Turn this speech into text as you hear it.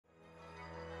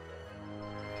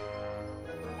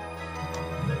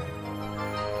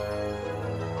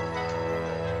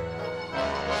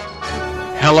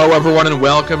Hello, everyone, and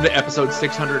welcome to episode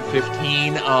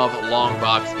 615 of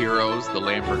Longbox Heroes, the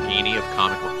Lamborghini of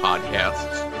comic book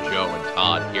podcasts. Joe and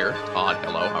Todd here. Todd,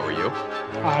 hello, how are you?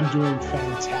 I'm doing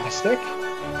fantastic.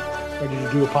 Ready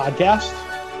to do a podcast?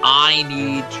 I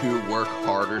need to work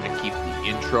harder to keep the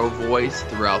intro voice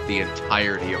throughout the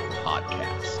entirety of the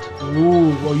podcast.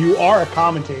 Ooh, well, you are a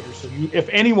commentator, so if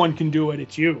anyone can do it,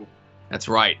 it's you. That's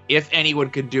right. If anyone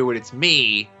can do it, it's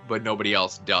me, but nobody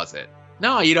else does it.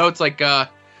 No, it's like,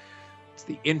 it's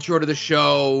the intro to the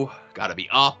show, gotta be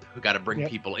up, gotta bring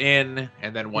people in,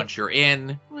 and then once you're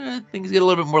in, things get a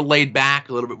little bit more laid back,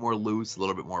 a little bit more loose, a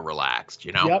little bit more relaxed,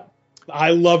 Yep. I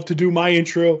love to do my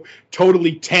intro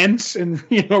totally tense and,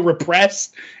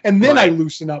 repressed, and then I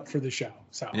loosen up for the show.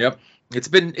 So. Yep. It's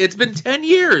been 10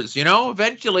 years,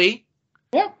 eventually.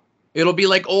 Yep. It'll be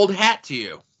like old hat to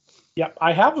you. Yep.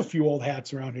 I have a few old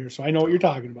hats around here, so I know what you're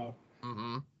talking about.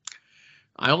 Mm-hmm.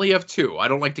 I only have two. I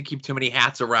don't like to keep too many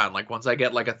hats around. Like, once I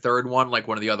get, like, a third one, like,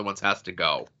 one of the other ones has to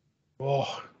go.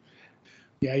 Oh.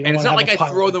 Yeah, and it's not like I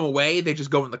throw them away. They just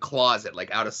go in the closet,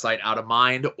 like, out of sight, out of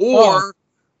mind. Or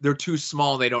they're too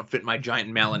small. They don't fit my giant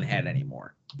melon head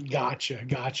anymore. Gotcha.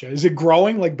 Is it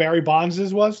growing like Barry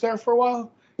Bonds' was there for a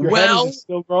while? Your head is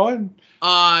still growing?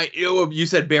 You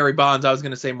said Barry Bonds. I was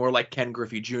going to say more like Ken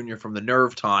Griffey Jr. from the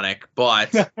Nerve Tonic,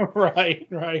 but right.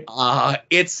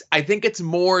 I think it's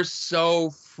more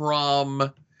so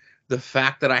from the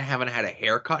fact that I haven't had a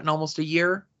haircut in almost a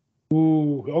year.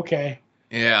 Ooh, okay.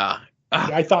 Yeah.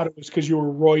 I thought it was because you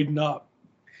were roiding up.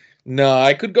 No,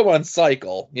 I could go on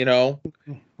cycle,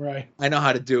 Right. I know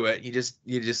how to do it. You just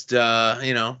and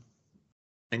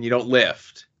you don't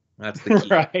lift. That's the key.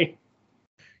 Right.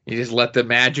 You just let the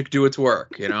magic do its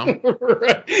work,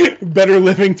 Right. Better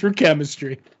living through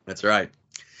chemistry. That's right.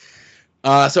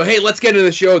 So, hey, let's get into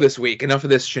the show this week. Enough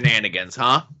of this shenanigans,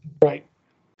 huh? Right.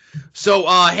 So,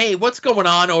 hey, what's going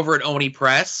on over at Oni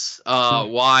Press?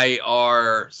 Why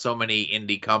are so many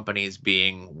indie companies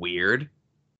being weird?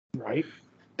 Right.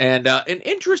 And an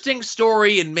interesting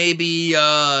story and maybe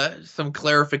some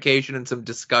clarification and some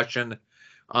discussion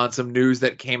on some news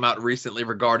that came out recently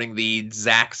regarding the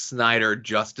Zack Snyder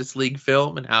Justice League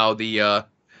film and how the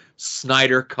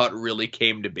Snyder Cut really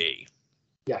came to be.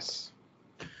 Yes.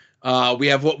 We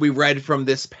have what we read from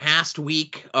this past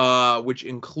week, which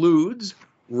includes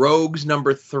Rogues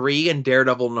number 3 and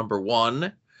Daredevil number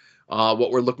 1.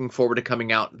 What we're looking forward to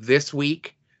coming out this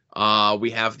week. We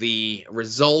have the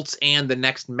results and the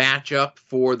next matchup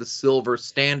for the Silver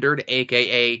Standard,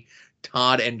 a.k.a.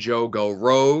 Todd and Joe Go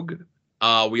Rogue.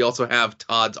 We also have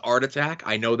Todd's Art Attack.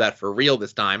 I know that for real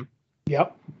this time.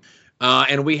 Yep.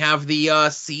 And we have the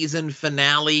season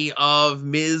finale of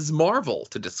Ms. Marvel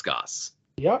to discuss.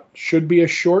 Yep. Should be a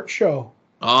short show.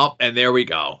 Oh, and there we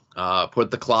go. Put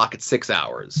the clock at 6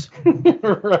 hours.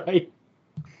 Right.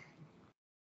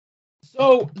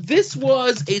 So this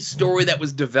was a story that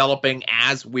was developing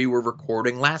as we were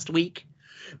recording last week.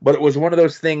 But it was one of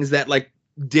those things that,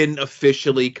 didn't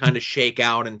officially kind of shake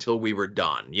out until we were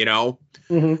done,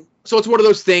 Mm-hmm. So it's one of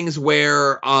those things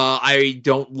where I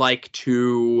don't like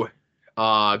to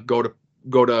go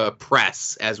to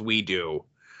press as we do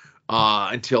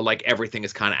until everything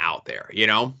is kind of out there,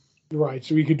 Right.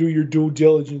 So you could do your due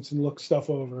diligence and look stuff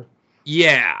over.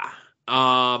 Yeah.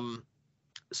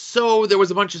 So there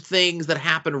was a bunch of things that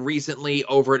happened recently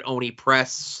over at Oni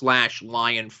Press /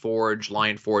 Lion Forge.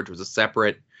 Lion Forge was a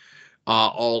separate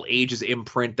all ages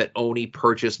imprint that Oni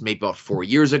purchased maybe about 4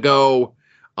 years ago.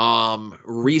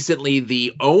 Recently,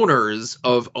 the owners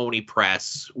of Oni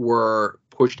Press were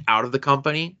pushed out of the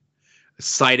company,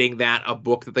 citing that a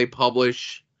book that they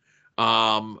publish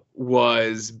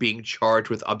was being charged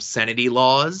with obscenity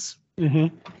laws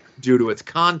due to its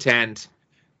content.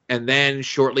 And then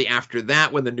shortly after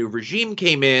that, when the new regime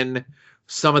came in,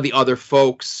 some of the other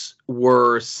folks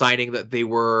were citing that they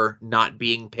were not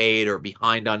being paid or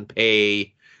behind on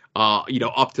pay,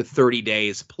 up to 30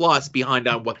 days plus behind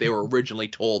on what they were originally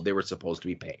told they were supposed to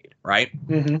be paid, right?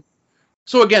 Mm-hmm.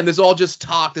 So again, this is all just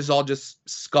talk. This is all just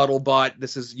scuttlebutt.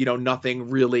 This is, nothing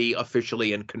really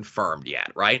officially and confirmed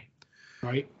yet, right?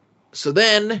 Right. So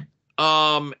then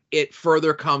it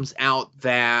further comes out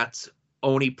that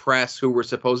Oni Press, who were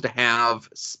supposed to have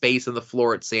space on the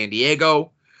floor at San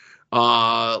Diego,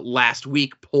 last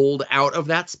week pulled out of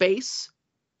that space.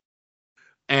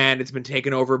 And it's been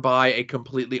taken over by a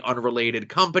completely unrelated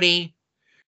company.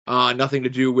 Nothing to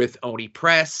do with Oni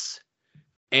Press.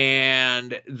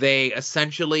 And they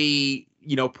essentially,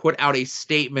 put out a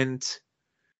statement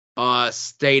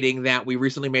stating that we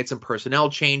recently made some personnel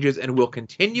changes and will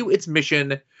continue its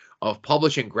mission of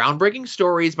publishing groundbreaking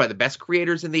stories by the best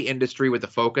creators in the industry with a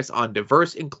focus on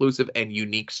diverse, inclusive, and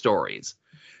unique stories.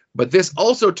 But this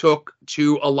also took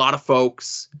to a lot of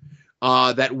folks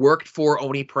that worked for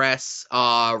Oni Press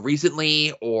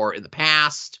recently or in the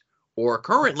past or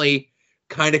currently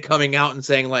kind of coming out and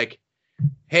saying like,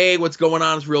 hey, what's going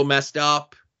on is real messed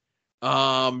up.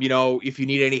 If you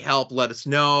need any help, let us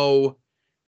know.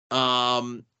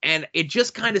 And it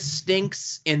just kind of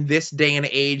stinks in this day and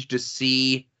age to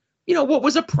see, what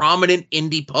was a prominent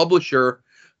indie publisher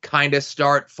kind of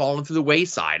start falling through the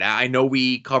wayside. I know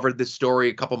we covered this story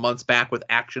a couple months back with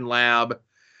Action Lab,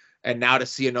 and now to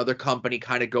see another company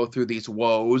kind of go through these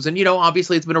woes. And,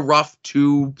 obviously it's been a rough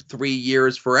 2-3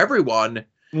 years for everyone.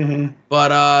 Mm-hmm.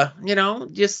 But,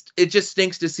 it just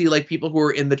stinks to see like people who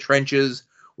are in the trenches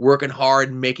working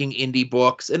hard, making indie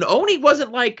books. And Oni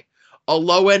wasn't like a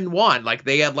low end one. Like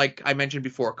they had, like I mentioned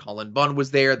before, Cullen Bunn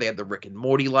was there. They had the Rick and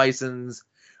Morty license.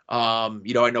 I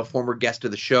know former guest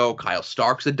of the show, Kyle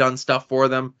Starks, had done stuff for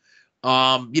them. They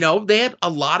had a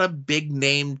lot of big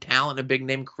name talent and big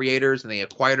name creators, and they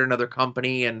acquired another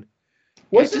company, and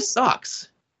it just sucks.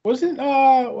 Wasn't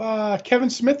Kevin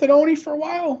Smith at Oni for a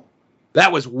while?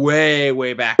 That was way,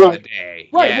 way back in the day.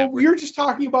 Right. Yeah. Well, you're just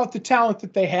talking about the talent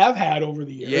that they have had over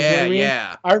the years. Yeah, you know what I mean?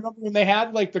 yeah. I remember when they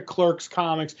had like the Clerks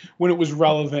comics when it was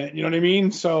relevant. You know what I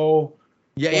mean? So.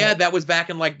 Yeah, that was back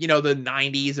in like, the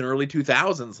 90s and early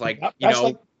 2000s. Like,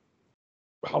 like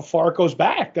how far it goes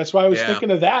back. That's why I was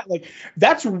thinking of that. Like,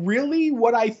 that's really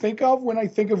what I think of when I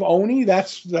think of Oni.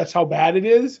 That's how bad it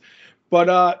is. But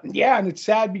and it's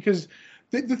sad because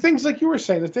the things like you were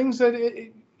saying, the things that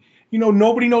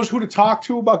nobody knows who to talk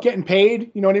to about getting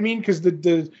paid. You know what I mean? Because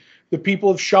the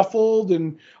people have shuffled,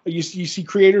 and you see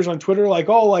creators on Twitter like,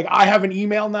 oh, like I have an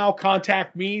email now,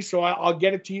 contact me, so I'll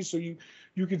get it to you, so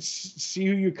you could see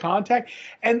who you contact.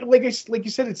 And like you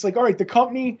said, it's like, all right, the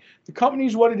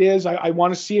company's what it is. I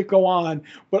want to see it go on,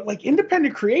 but like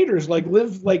independent creators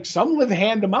some live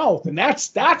hand to mouth, and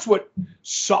that's what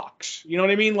sucks. You know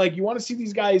what I mean? Like you want to see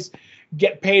these guys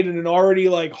get paid in an already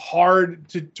like hard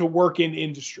to work in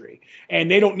industry, and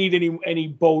they don't need any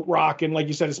boat rocking, like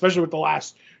you said, especially with the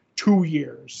last 2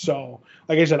 years. So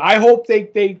like I said, I hope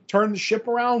they turn the ship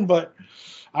around, but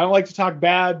I don't like to talk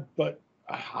bad, but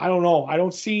I don't know. I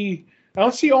don't see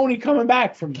Oni coming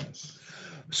back from this.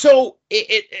 So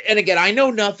and again, I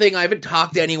know nothing. I haven't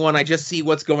talked to anyone. I just see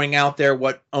what's going out there,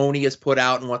 what Oni has put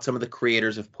out and what some of the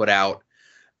creators have put out.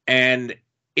 And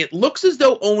it looks as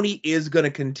though Oni is going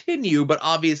to continue, but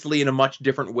obviously in a much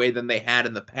different way than they had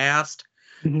in the past.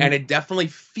 Mm-hmm. And it definitely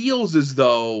feels as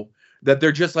though that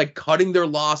they're just like cutting their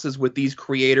losses with these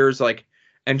creators, like,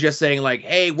 and just saying like,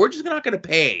 hey, we're just not going to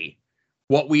pay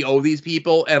what we owe these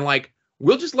people. And like,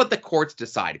 we'll just let the courts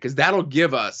decide, because that'll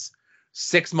give us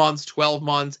 6 months, 12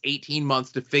 months, 18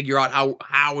 months to figure out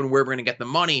how and where we're going to get the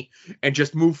money and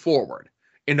just move forward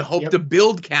in the hope to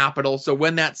build capital. So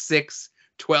when that 6,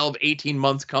 12, 18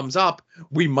 months comes up,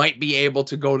 we might be able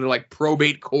to go to like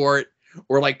probate court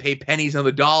or like pay pennies on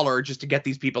the dollar just to get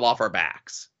these people off our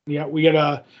backs. Yeah, we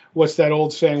get what's that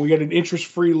old saying? We get an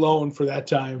interest-free loan for that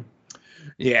time.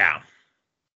 Yeah.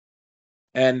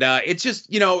 And it's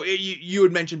just, you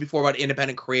had mentioned before about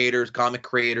independent creators, comic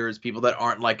creators, people that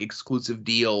aren't like exclusive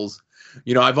deals.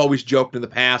 I've always joked in the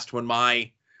past when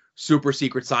my super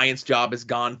secret science job has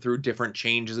gone through different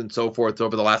changes and so forth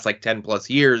over the last like 10 plus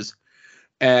years.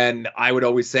 And I would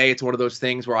always say it's one of those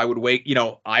things where I would wake,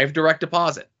 I have direct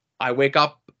deposit. I wake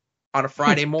up on a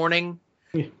Friday morning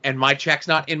and my check's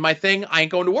not in my thing. I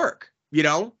ain't going to work,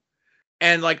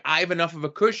 And like, I have enough of a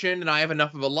cushion and I have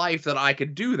enough of a life that I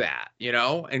could do that,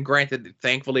 and granted,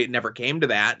 thankfully it never came to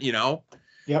that,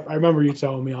 Yep. I remember you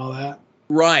telling me all that.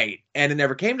 Right. And it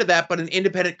never came to that, but an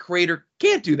independent creator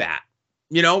can't do that.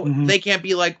 Mm-hmm. They can't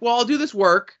be like, well, I'll do this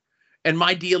work. And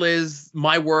my deal is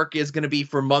my work is going to be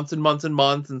for months and months and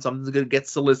months, and something's going to get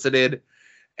solicited.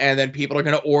 And then people are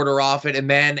going to order off it. And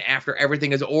then after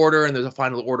everything is ordered and there's a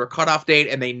final order cutoff date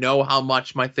and they know how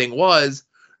much my thing was,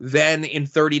 then in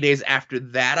 30 days after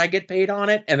that, I get paid on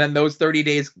it. And then those 30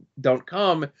 days don't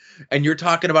come. And you're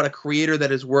talking about a creator that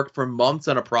has worked for months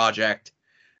on a project.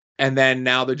 And then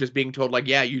now they're just being told like,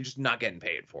 yeah, you're just not getting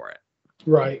paid for it.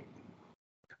 Right.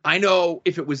 I know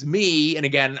if it was me, and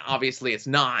again, obviously it's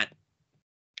not,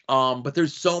 but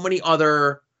there's so many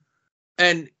other,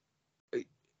 and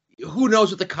who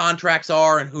knows what the contracts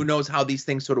are and who knows how these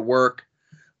things sort of work.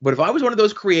 But if I was one of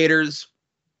those creators,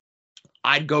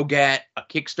 I'd go get a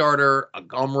Kickstarter, a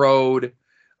Gumroad,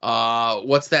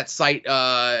 what's that site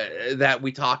that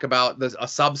we talk about? A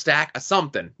Substack, a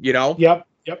something, Yep.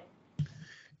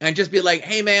 And just be like,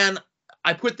 hey man,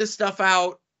 I put this stuff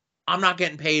out. I'm not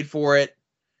getting paid for it.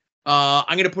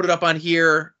 I'm going to put it up on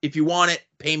here. If you want it,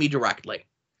 pay me directly.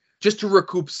 Just to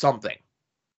recoup something.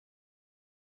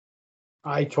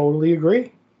 I totally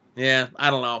agree. Yeah, I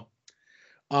don't know.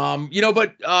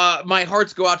 But my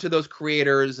hearts go out to those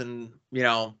creators, and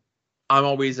I'm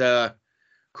always a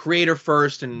creator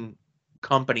first and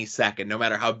company second, no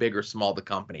matter how big or small the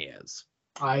company is.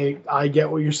 I get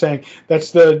what you're saying.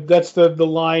 That's the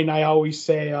line I always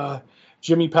say.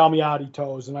 Jimmy Palmiotti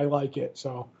toes, and I like it.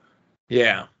 So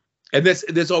yeah, and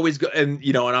this always go, and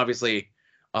obviously,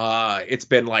 it's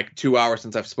been like 2 hours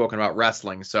since I've spoken about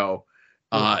wrestling, so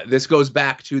this goes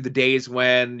back to the days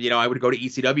when I would go to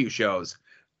ECW shows.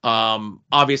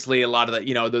 Obviously, a lot of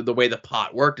the way the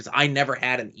pot worked is I never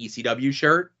had an ECW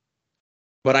shirt.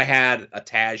 But I had a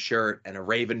Taz shirt and a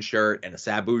Raven shirt and a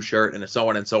Sabu shirt and a so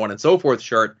on and so on and so forth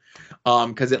shirt.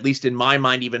 Because at least in my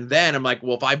mind, even then, I'm like,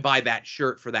 well, if I buy that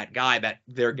shirt for that guy, that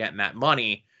they're getting that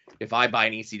money. If I buy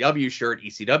an ECW shirt,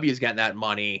 ECW is getting that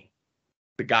money.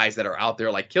 The guys that are out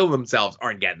there like killing themselves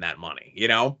aren't getting that money,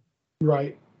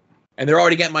 Right. And they're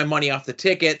already getting my money off the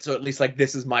ticket. So at least like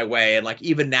this is my way. And like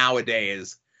even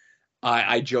nowadays,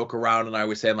 I joke around and I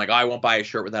was saying like, I won't buy a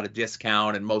shirt without a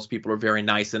discount. And most people are very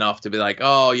nice enough to be like,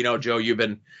 oh, Joe, you've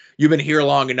been here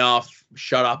long enough.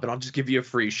 Shut up and I'll just give you a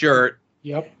free shirt.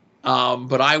 Yep.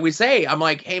 But I always say, I'm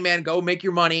like, hey man, go make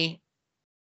your money.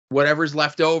 Whatever's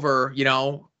left over,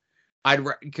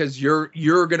 because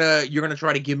you're gonna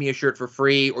try to give me a shirt for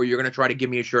free, or you're gonna try to give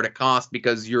me a shirt at cost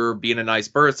because you're being a nice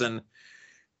person.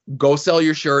 Go sell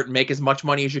your shirt and make as much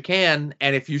money as you can.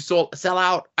 And if you sell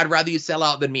out, I'd rather you sell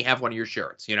out than me have one of your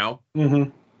shirts,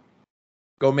 Mm-hmm.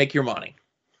 Go make your money.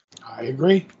 I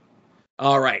agree.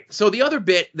 All right. So the other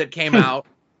bit that came out,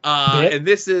 and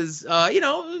this is,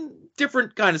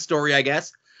 different kind of story, I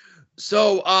guess.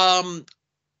 So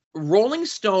Rolling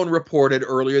Stone reported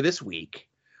earlier this week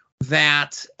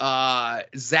that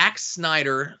Zack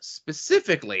Snyder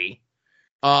specifically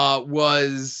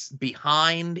was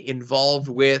involved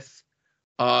with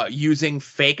using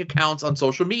fake accounts on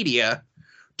social media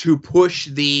to push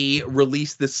the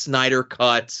release the Snyder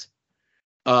Cut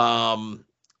hashtag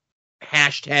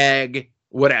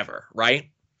whatever, right?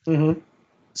 Mm-hmm.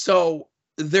 So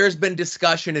there's been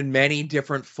discussion in many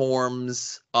different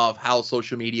forms of how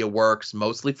social media works,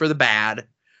 mostly for the bad.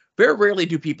 Very rarely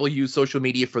do people use social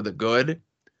media for the good.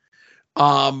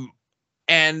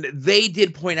 And they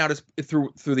did point out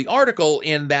through the article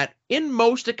in that in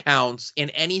most accounts, in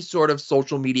any sort of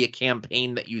social media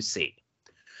campaign that you see,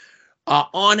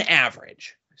 on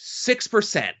average,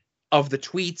 6% of the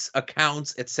tweets,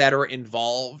 accounts, etc.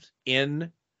 involved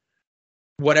in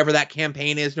whatever that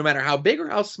campaign is, no matter how big or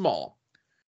how small,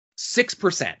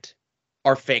 6%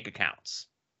 are fake accounts.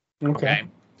 Okay.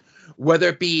 Whether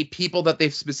it be people that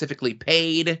they've specifically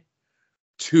paid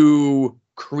to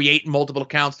create multiple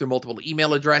accounts through multiple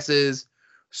email addresses,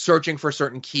 searching for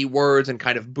certain keywords and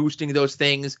kind of boosting those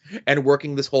things and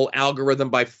working this whole algorithm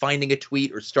by finding a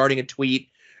tweet or starting a tweet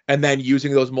and then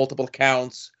using those multiple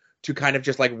accounts to kind of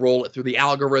just like roll it through the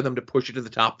algorithm to push it to the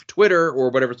top of Twitter or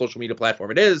whatever social media platform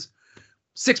it is.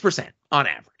 6% on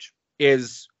average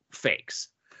is fakes.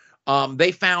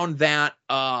 They found that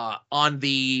on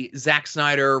the Zack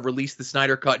Snyder released the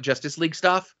Snyder Cut Justice League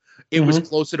stuff, it was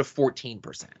closer to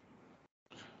 14%.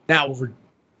 Now,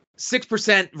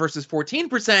 6% versus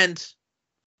 14%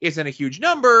 isn't a huge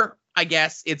number. I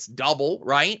guess it's double,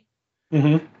 right?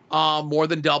 Mm-hmm. More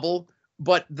than double.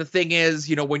 But the thing is,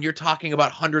 when you're talking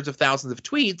about hundreds of thousands of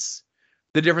tweets,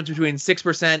 the difference between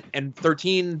 6% and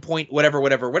 13 point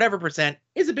whatever percent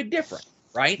is a big difference,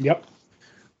 right? Yep.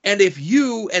 And if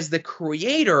you, as the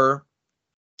creator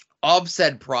of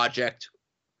said project,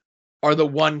 are the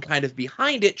one kind of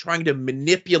behind it, trying to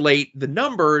manipulate the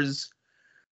numbers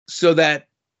so that,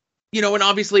 and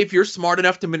obviously if you're smart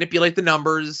enough to manipulate the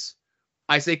numbers,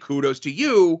 I say kudos to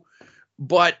you.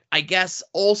 But I guess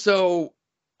also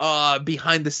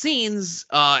behind the scenes,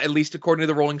 at least according to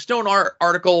the Rolling Stone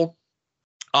article,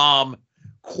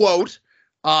 quote,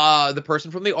 the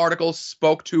person from the article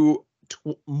spoke to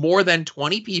more than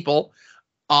 20 people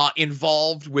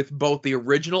involved with both the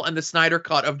original and the Snyder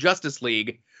Cut of Justice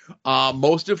League,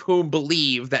 most of whom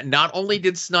believe that not only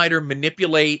did Snyder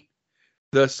manipulate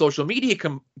the social media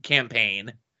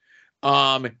campaign,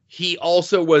 he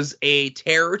also was a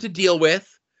terror to deal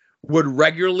with, would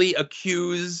regularly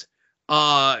accuse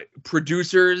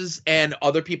producers and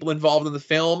other people involved in the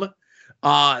film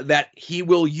that he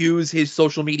will use his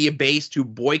social media base to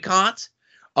boycott,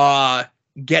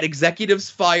 get executives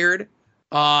fired,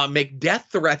 make death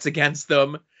threats against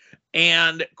them,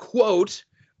 and quote,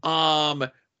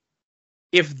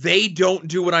 if they don't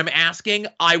do what I'm asking,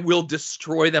 I will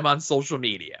destroy them on social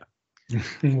media.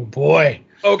 Oh boy.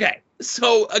 Okay.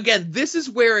 So again, this is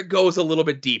where it goes a little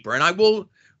bit deeper, and I will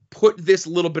put this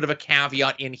little bit of a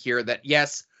caveat in here that,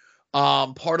 yes,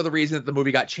 part of the reason that the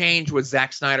movie got changed was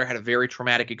Zack Snyder had a very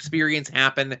traumatic experience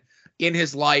happen in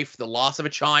his life, the loss of a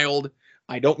child.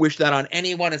 I don't wish that on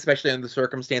anyone, especially in the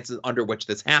circumstances under which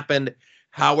this happened.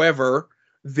 However,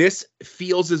 this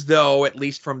feels as though, at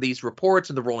least from these reports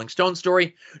and the Rolling Stone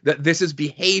story, that this is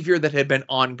behavior that had been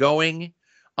ongoing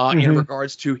in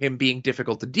regards to him being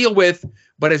difficult to deal with.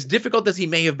 But as difficult as he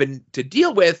may have been to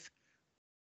deal with,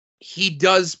 he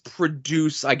does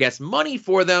produce, I guess, money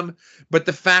for them. But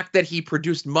the fact that he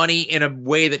produced money in a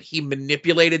way that he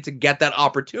manipulated to get that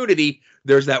opportunity,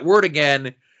 there's that word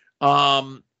again,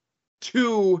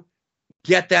 to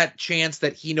get that chance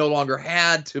that he no longer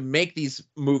had to make these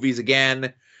movies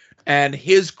again. And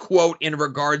his quote in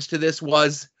regards to this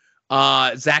was,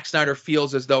 Zack Snyder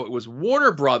feels as though it was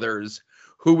Warner Brothers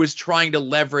who was trying to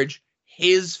leverage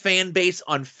his fan base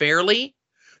unfairly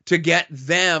to get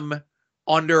them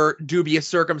under dubious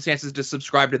circumstances to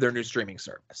subscribe to their new streaming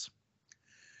service.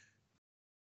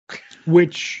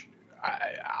 Which,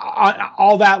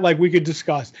 all that, like, we could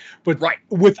discuss. But right.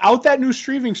 Without that new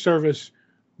streaming service,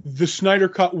 the Snyder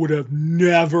Cut would have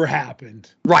never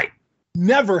happened. Right.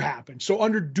 Never happened. So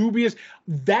under dubious,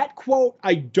 that quote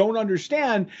I don't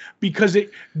understand, because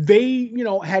they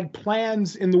had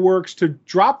plans in the works to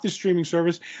drop the streaming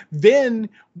service. Then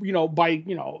by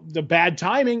the bad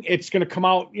timing, it's going to come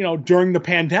out during the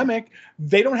pandemic.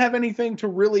 They don't have anything to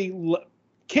really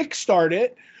kickstart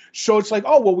it. So it's like,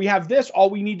 oh well, we have this. All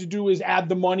we need to do is add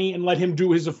the money and let him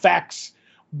do his effects,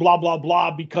 blah blah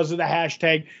blah, because of the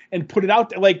hashtag, and put it out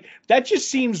there. Like, that just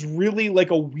seems really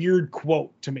like a weird quote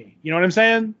to me. You know what I'm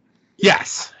saying?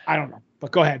 Yes. I don't know,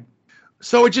 but go ahead.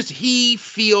 So he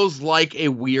feels like a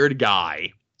weird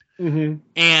guy.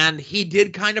 And he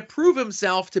did kind of prove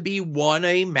himself to be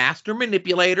a master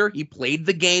manipulator. He played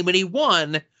the game and he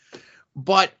won.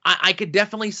 But I could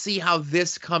definitely see how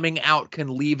this coming out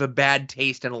can leave a bad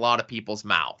taste in a lot of people's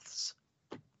mouths.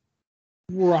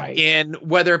 Right. And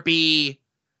whether it be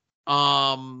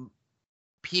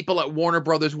people at Warner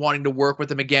Brothers wanting to work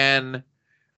with him again,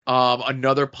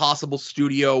 another possible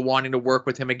studio wanting to work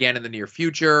with him again in the near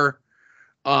future,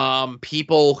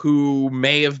 people who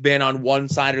may have been on one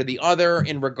side or the other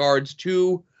in regards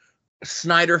to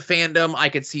Snyder fandom. I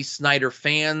could see Snyder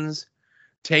fans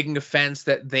taking offense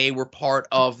that they were part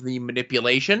of the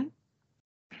manipulation.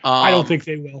 I don't think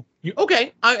they will.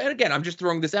 Okay. And again, I'm just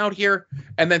throwing this out here.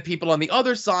 And then people on the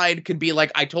other side can be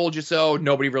like, I told you so.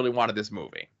 Nobody really wanted this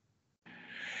movie.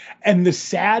 And the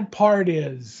sad part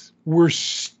is we're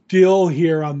still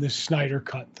here on this Snyder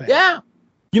Cut thing. Yeah.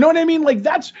 You know what I mean? Like,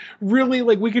 that's really,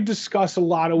 like, we could discuss a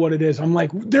lot of what it is. I'm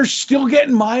like, they're still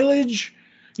getting mileage,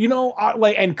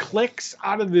 and clicks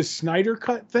out of this Snyder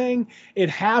Cut thing. It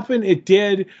happened. It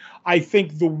did. I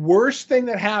think the worst thing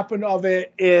that happened of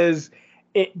it is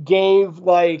it gave,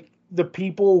 like, the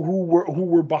people who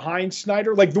were behind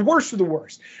Snyder, like, the worst of the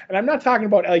worst. And I'm not talking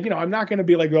about, like, I'm not going to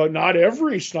be like, oh, not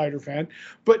every Snyder fan,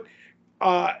 but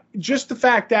just the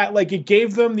fact that, like, it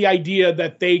gave them the idea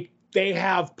that they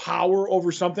have power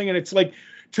over something. And it's like,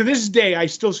 to this day, I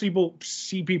still see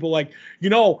people like,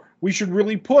 we should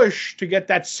really push to get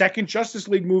that second Justice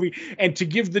League movie and to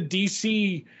give the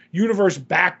DC universe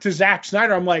back to Zack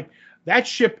Snyder. I'm like, that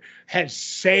ship has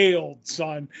sailed,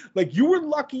 son. Like, you were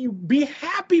lucky. You be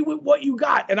happy with what you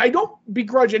got. And I don't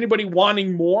begrudge anybody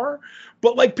wanting more,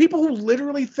 but, like, people who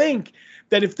literally think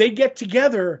that if they get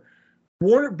together,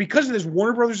 because of this,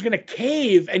 Warner Brothers is going to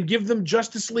cave and give them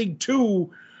Justice League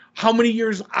 2. How many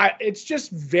years? It's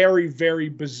just very, very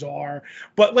bizarre.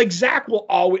 But, like, Zack will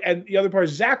always, and the other part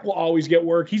is Zack will always get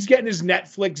work. He's getting his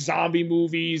Netflix zombie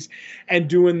movies and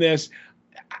doing this.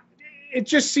 It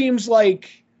just seems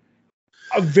like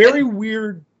a very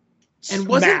weird. And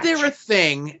wasn't there a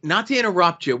thing? Not to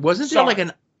interrupt you. Wasn't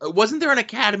there an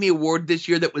Academy Award this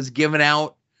year that was given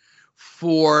out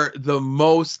for the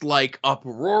most, like,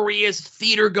 uproarious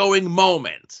theater-going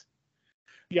moment?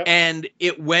 Yep. And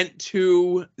it went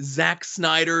to Zack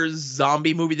Snyder's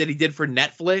zombie movie that he did for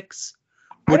Netflix,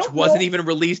 which wasn't even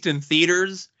released in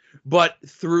theaters, but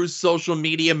through social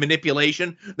media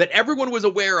manipulation that everyone was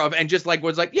aware of, and just like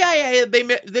was like, yeah,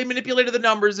 they manipulated the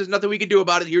numbers. There's nothing we can do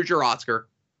about it. Here's your Oscar.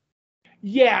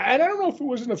 Yeah, and I don't know if it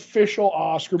was an official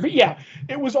Oscar, but yeah,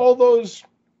 it was all those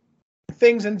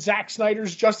things in Zack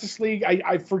Snyder's Justice League.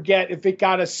 I forget if it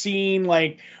got a scene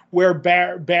like where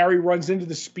Barry runs into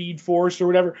the Speed Force or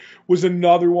whatever, was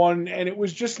another one. And it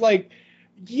was just like,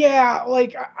 yeah,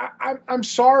 like, I'm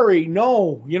sorry.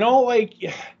 No, like,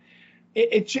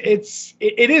 it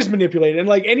is manipulated. And,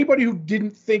 like, anybody who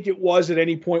didn't think it was at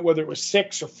any point, whether it was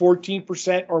 6 or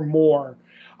 14% or more,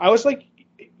 I was like,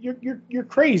 you're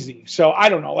crazy. So I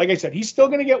don't know. Like I said, he's still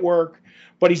going to get work,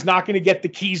 but he's not going to get the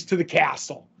keys to the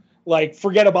castle. Like,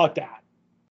 forget about that.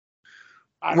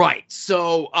 Right.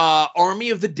 So Army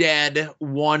of the Dead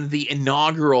won the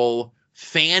inaugural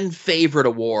fan favorite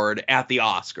award at the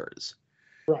Oscars.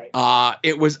 Right.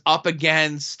 It was up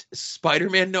against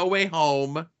Spider-Man No Way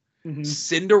Home, Mm-hmm.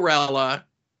 Cinderella,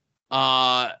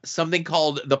 something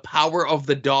called The Power of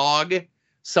the Dog,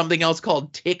 something else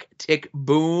called Tick Tick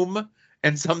Boom,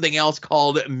 and something else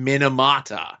called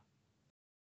Minamata.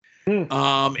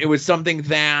 It was something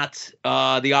that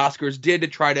the Oscars did to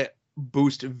try to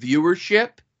boost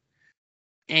viewership,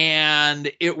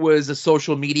 and it was a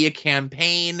social media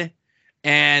campaign,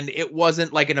 and it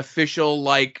wasn't like an official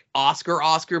like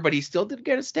Oscar, but he still did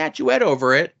get a statuette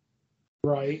over it.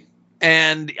 Right.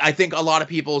 And I think a lot of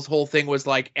people's whole thing was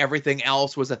like everything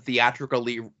else was a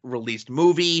theatrically released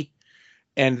movie,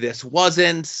 and this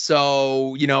wasn't.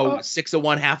 So, 6 of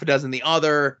one, half a dozen the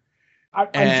other. I'm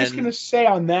just going to say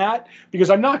on that, because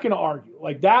I'm not going to argue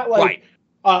like that. Like,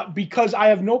 right. Because I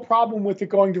have no problem with it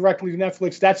going directly to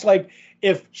Netflix. That's like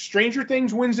if Stranger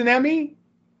Things wins an Emmy,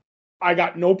 I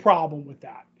got no problem with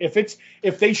that.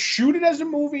 If they shoot it as a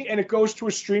movie and it goes to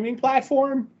a streaming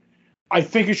platform, I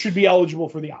think it should be eligible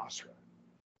for the Oscar.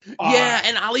 Yeah,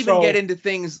 and I'll even get into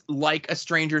things like a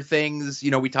Stranger Things.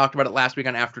 We talked about it last week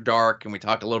on After Dark, and we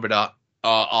talked a little bit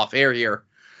off air here,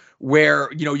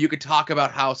 where, you could talk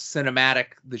about how cinematic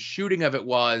the shooting of it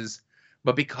was,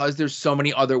 but because there's so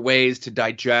many other ways to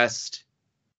digest,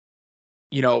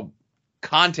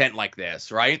 content like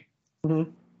this, right?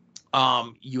 Mm-hmm.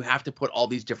 You have to put all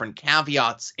these different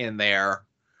caveats in there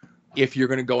if you're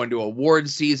going to go into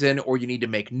awards season, or you need to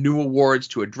make new awards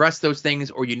to address those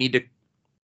things, or you need to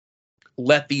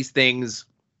let these things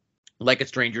like a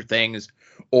Stranger Things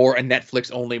or a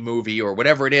Netflix only movie or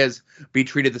whatever it is be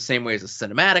treated the same way as a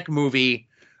cinematic movie,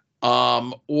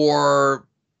 or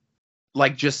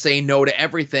like just say no to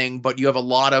everything. But you have a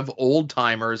lot of old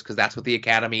timers, because that's what the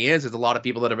Academy is. There's a lot of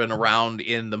people that have been around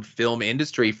in the film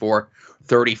industry for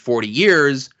 30, 40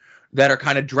 years that are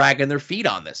kind of dragging their feet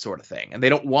on this sort of thing. And they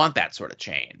don't want that sort of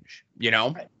change,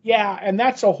 Yeah, and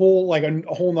that's a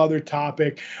whole nother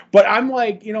topic. But I'm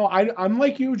like, I'm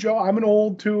like you, Joe. I'm an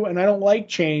old too, and I don't like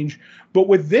change. But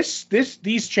with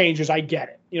these changes, I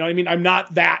get it. I mean, I'm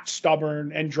not that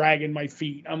stubborn and dragging my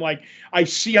feet. I'm like, I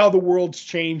see how the world's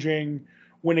changing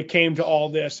when it came to all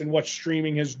this and what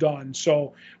streaming has done.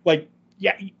 So, like,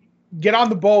 yeah, get on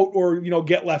the boat or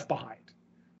get left behind.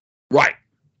 Right.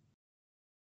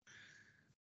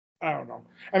 I don't know.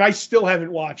 And I still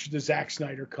haven't watched the Zack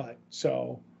Snyder cut.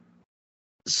 So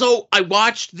I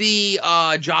watched the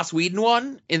Joss Whedon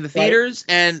one in the theaters,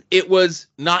 right, and it was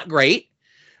not great.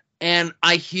 And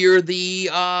I hear the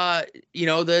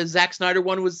the Zack Snyder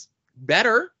one was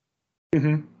better.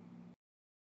 Mm-hmm.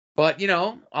 But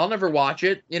I'll never watch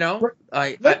it.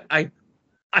 I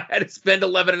had to spend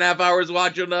 11 and a half hours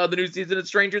watching the new season of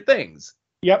Stranger Things.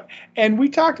 Yep. And we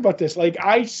talked about this. Like,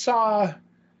 I saw,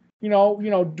 do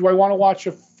I want to watch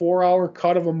a 4-hour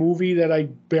cut of a movie that I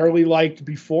barely liked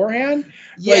beforehand?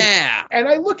 Yeah. And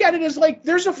I look at it as like,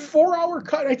 there's a 4-hour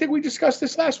cut. I think we discussed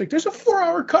this last week. There's a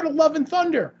 4-hour cut of Love and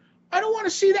Thunder. I don't want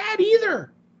to see that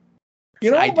either.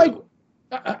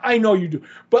 I know you do,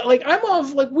 but like, I'm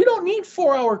of like, we don't need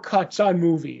 4-hour cuts on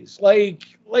movies. Like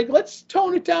let's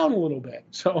tone it down a little bit.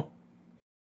 So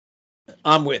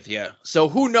I'm with you. So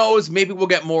who knows? Maybe we'll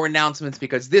get more announcements,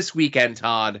 because this weekend,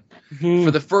 Todd,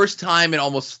 for the first time in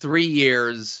almost 3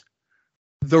 years,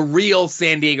 the real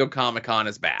San Diego Comic-Con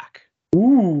is back.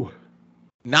 Ooh.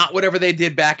 Not whatever they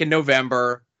did back in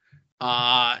November.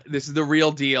 This is the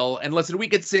real deal. And listen, we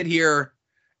could sit here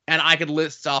and I could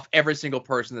list off every single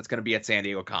person that's going to be at San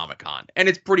Diego Comic-Con. And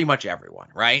it's pretty much everyone,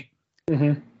 right?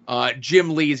 Mm-hmm.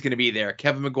 Jim Lee is going to be there.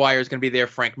 Kevin Maguire is going to be there.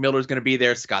 Frank Miller is going to be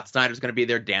there. Scott Snyder is going to be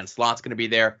there. Dan Slott's going to be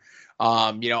there.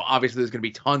 Obviously there's going to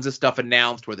be tons of stuff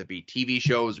announced, whether it be TV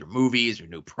shows or movies or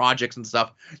new projects and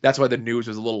stuff. That's why the news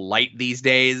was a little light these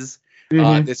days,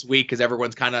 this week, because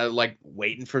everyone's kind of like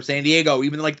waiting for San Diego.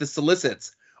 Even like the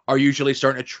solicits are usually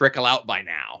starting to trickle out by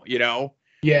now,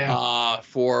 Yeah.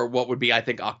 For what would be, I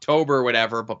think, October or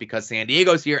whatever. But because San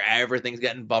Diego's here, everything's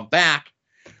getting bumped back.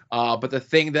 But the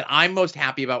thing that I'm most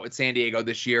happy about with San Diego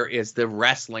this year is the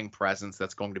wrestling presence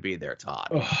that's going to be there, Todd.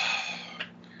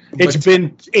 It's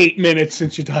been 8 minutes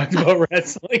since you talked about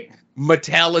wrestling.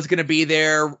 Mattel is going to be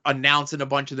there announcing a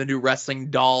bunch of the new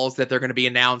wrestling dolls that they're going to be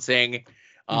announcing.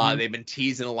 They've been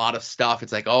teasing a lot of stuff.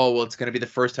 It's like, oh, well, it's going to be the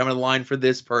first time in line for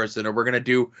this person, or we're going to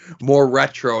do more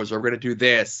retros, or we're going to do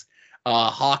this.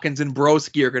 Hawkins and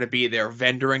Broski are going to be there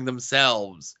vendoring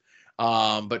themselves.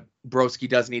 But Broski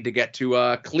does need to get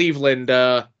to Cleveland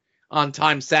on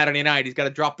time Saturday night. He's got to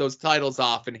drop those titles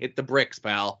off and hit the bricks,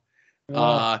 pal.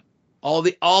 All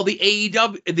the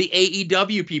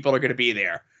AEW people are going to be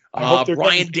there.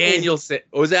 Bryan Danielson.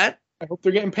 What was that? I hope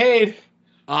they're getting paid.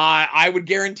 I would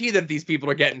guarantee that these people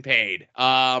are getting paid.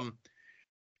 I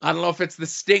don't know if it's the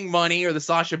Sting money or the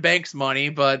Sasha Banks money,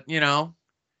 but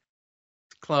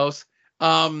close.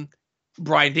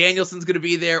 Bryan Danielson's going to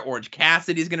be there. Orange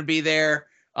Cassidy's going to be there.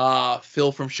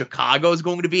 Phil from Chicago is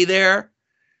going to be there.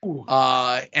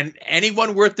 And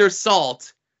anyone worth their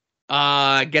salt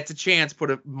gets a chance.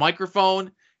 Put a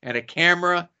microphone and a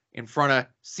camera in front of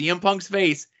CM Punk's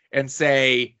face and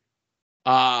say,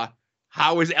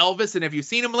 how is Elvis? And have you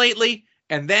seen him lately?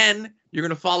 And then you're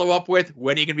going to follow up with,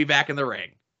 when are you going to be back in the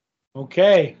ring?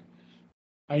 Okay.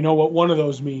 I know what one of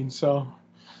those means, so...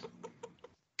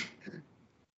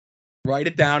 Write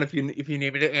it down if you need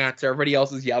me to answer. Everybody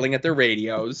else is yelling at their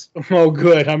radios. Oh,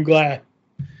 good. I'm glad.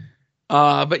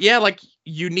 But yeah,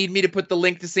 you need me to put the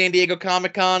link to San Diego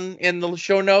Comic-Con in the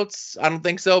show notes? I don't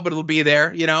think so, but it'll be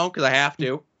there, because I have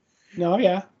to. No,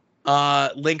 yeah.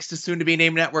 Links to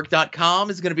soon-to-be-named-network.com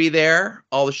is going to be there.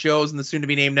 All the shows in the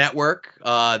soon-to-be-named network.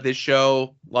 This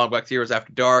show, Long Black Heroes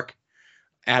After Dark,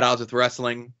 At Odds with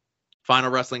Wrestling, Final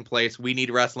Wrestling Place, We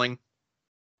Need Wrestling,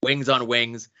 Wings on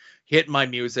Wings, Hit My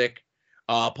Music,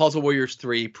 Puzzle Warriors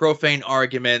 3, Profane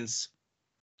Arguments,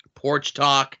 Porch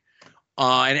Talk,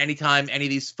 and anytime any of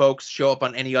these folks show up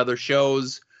on any other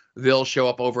shows, they'll show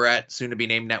up over at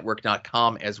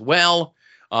soon-to-be-named-network.com as well.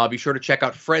 Be sure to check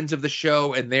out friends of the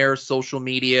show and their social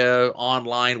media,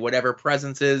 online, whatever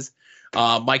presences.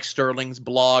 Mike Sterling's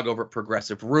blog over at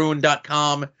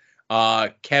progressiveruin.com.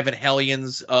 Kevin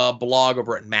Hellion's blog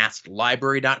over at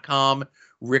maskedlibrary.com.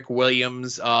 Rick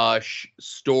Williams'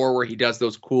 store where he does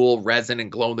those cool resin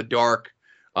and glow-in-the-dark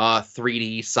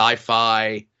 3D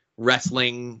sci-fi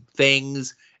wrestling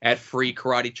things at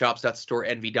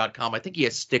freekaratechops.storeenvy.com. I think he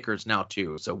has stickers now,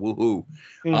 too, so woohoo.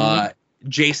 Mm-hmm.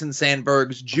 Jason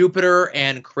Sandberg's Jupiter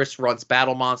and Chris Runt's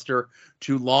Battle Monster,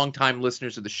 two longtime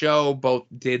listeners of the show, both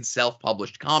did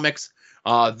self-published comics.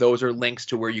 Those are links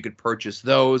to where you could purchase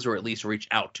those, or at least reach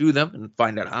out to them and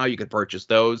find out how you could purchase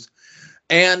those.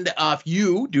 And if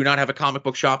you do not have a comic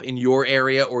book shop in your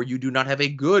area, or you do not have a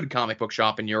good comic book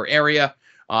shop in your area,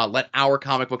 let our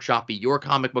comic book shop be your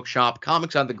comic book shop.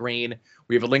 Comics on the Green.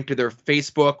 We have a link to their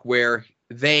Facebook where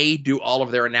they do all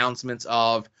of their announcements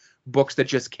of books that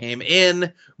just came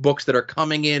in, books that are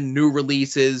coming in, new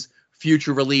releases,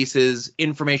 future releases,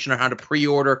 information on how to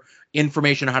pre-order,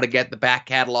 information on how to get the back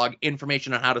catalog,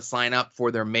 information on how to sign up for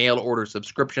their mail order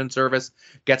subscription service,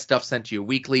 get stuff sent to you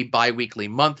weekly, bi-weekly,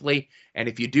 monthly. And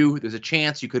if you do, there's a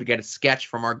chance you could get a sketch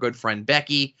from our good friend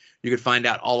Becky. You could find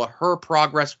out all of her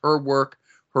progress, her work,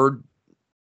 her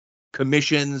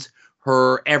commissions,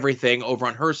 her everything over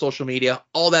on her social media.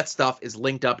 All that stuff is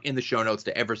linked up in the show notes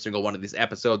to every single one of these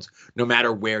episodes, no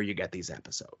matter where you get these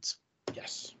episodes.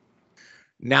 Yes.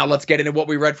 Now let's get into what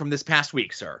we read from this past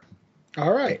week, sir.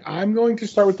 All right. I'm going to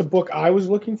start with the book I was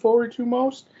looking forward to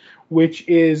most, which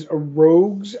is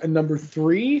Rogues number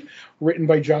 3, written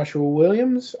by Joshua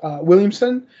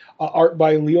Williamson, art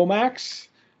by Leo Max.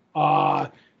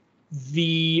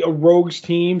 The Rogues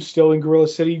team, still in Gorilla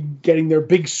City, getting their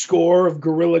big score of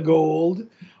Gorilla Gold,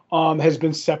 has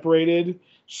been separated.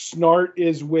 Snart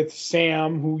is with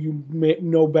Sam, who you may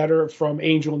know better from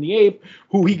Angel and the Ape,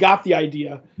 who he got the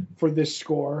idea for this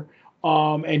score.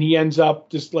 And he ends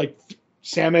up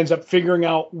Sam ends up figuring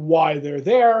out why they're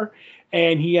there.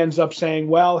 And he ends up saying,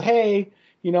 well, hey,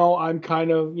 I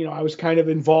was kind of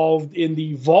involved in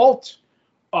the vault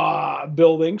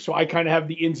building, so I kind of have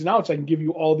the ins and outs. I can give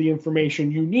you all the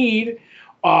information you need,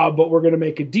 but we're going to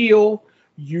make a deal.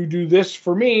 You do this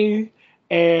for me,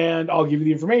 and I'll give you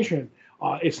the information.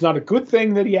 It's not a good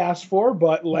thing that he asked for,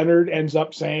 but Leonard ends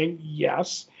up saying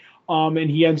yes, and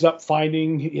he ends up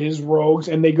finding his rogues,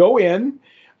 and they go in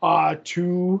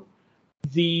to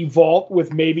the vault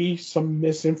with maybe some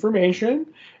misinformation,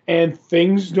 and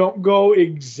things don't go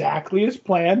exactly as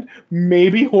planned,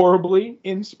 maybe horribly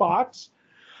in spots.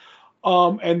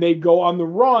 And they go on the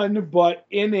run, but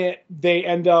in it, they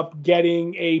end up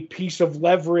getting a piece of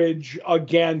leverage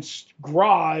against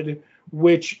Grodd,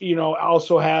 which,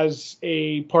 also has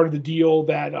a part of the deal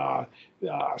that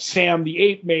Sam the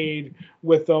Ape made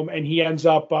with them. And he ends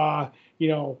up, Leonard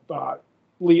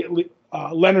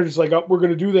is like, oh, we're going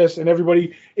to do this. And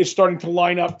everybody is starting to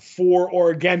line up for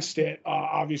or against it.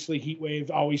 Obviously,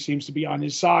 Heatwave always seems to be on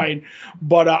his side.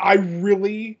 But I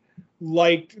really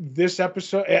liked this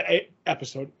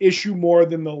issue more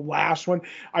than the last one.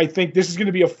 I think this is going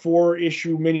to be a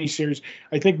 4-issue miniseries.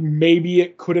 I think maybe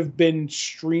it could have been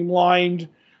streamlined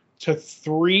to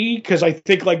 3, because I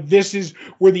think like this is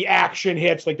where the action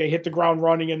hits. Like they hit the ground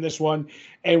running in this one,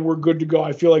 and we're good to go.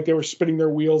 I feel like they were spinning their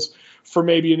wheels for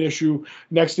maybe an issue.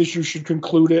 Next issue should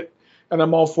conclude it, and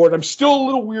I'm all for it. I'm still a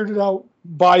little weirded out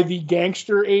by the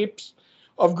gangster apes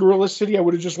of Gorilla City. I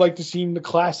would have just liked to see the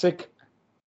classic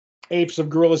apes of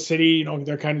Gorilla City, you know,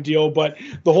 their kind of deal. But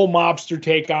the whole mobster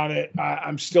take on it,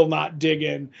 I'm still not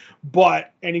digging.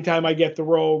 But anytime I get the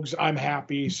Rogues, I'm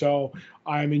happy. So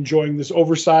I'm enjoying this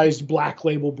oversized Black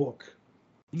Label book.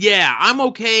 Yeah, I'm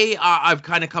okay. I've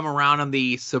kind of come around on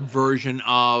the subversion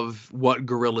of what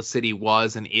Gorilla City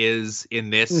was and is in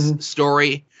this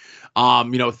story.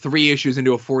 3 issues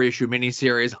into a 4-issue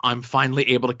miniseries, I'm finally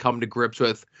able to come to grips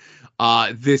with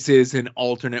this is an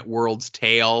alternate world's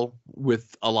tale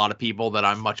with a lot of people that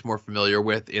I'm much more familiar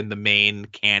with in the main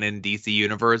canon DC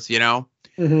universe, you know?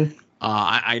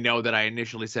 I know that I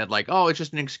initially said, like, oh, it's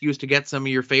just an excuse to get some of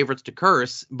your favorites to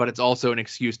curse, but it's also an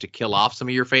excuse to kill off some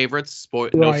of your favorites.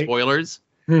 No spoilers.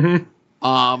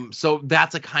 So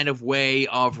that's a kind of way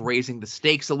of raising the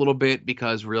stakes a little bit,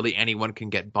 because really anyone can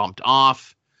get bumped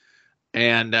off.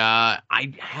 And I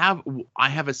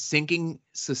have a sinking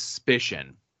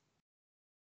suspicion.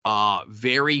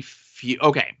 Very few.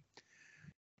 Okay.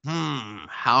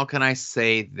 How can I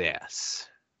say this?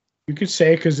 You could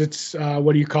say, because it's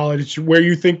what do you call it? It's where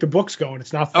you think the book's going.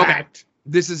 It's not fact. Okay.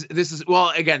 This is well,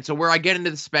 again. So where I get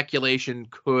into the speculation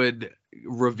could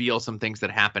reveal some things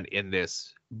that happened in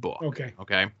this book.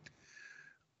 Okay.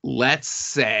 Let's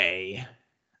say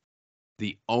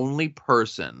the only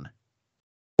person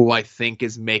who I think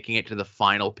is making it to the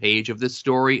final page of this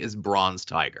story is Bronze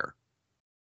Tiger.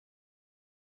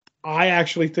 I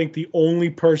actually think the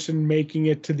only person making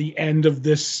it to the end of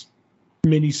this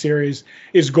miniseries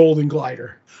is Golden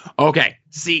Glider. Okay.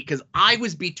 See, because I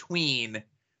was between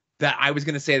that. I was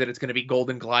going to say that it's going to be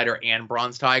Golden Glider and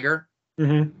Bronze Tiger.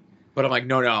 But I'm like,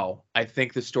 no. I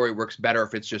think the story works better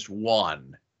if it's just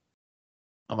one.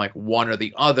 I'm like, one or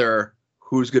the other.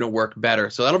 Who's going to work better?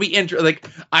 So that'll be interesting. Like,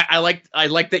 I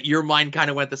like that your mind kind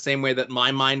of went the same way that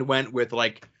my mind went with,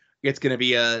 like, it's going to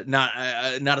be not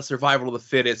a survival of the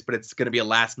fittest, but it's going to be a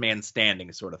last man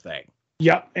standing sort of thing.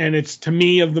 Yep, and it's to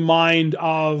me of the mind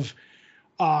of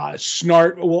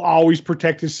Snart will always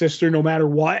protect his sister no matter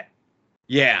what.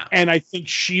 Yeah. And I think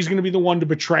she's going to be the one to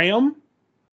betray him.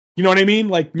 You know what I mean?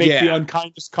 Like make the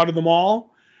unkindest cut of them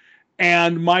all.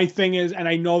 And my thing is, and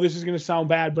I know this is going to sound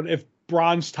bad, but if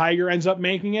Bronze Tiger ends up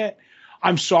making it,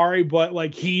 I'm sorry, but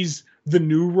like he's the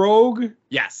new Rogue.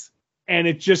 Yes. And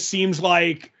it just seems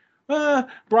like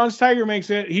Bronze Tiger makes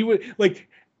it. He would like.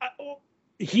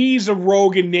 He's a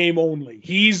Rogue in name only.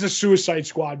 He's a Suicide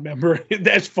Squad member,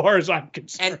 as far as I'm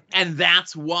concerned. And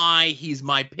that's why he's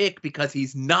my pick, because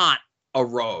he's not a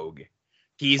Rogue.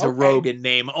 He's a Rogue in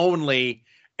name only,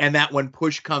 and that when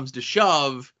push comes to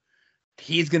shove,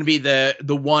 he's going to be the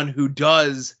one who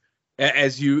does,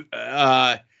 he's going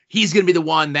to be the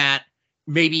one that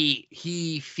maybe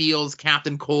he feels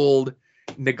Captain Cold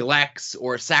neglects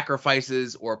or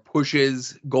sacrifices or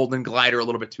pushes Golden Glider a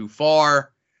little bit too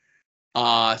far.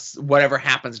 Whatever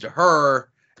happens to her,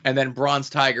 and then Bronze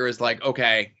Tiger is like,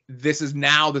 okay, this has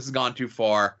gone too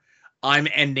far. I'm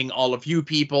ending all of you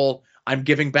people. I'm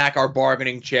giving back our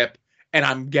bargaining chip, and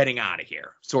I'm getting out of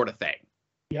here, sort of thing.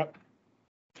 Yep.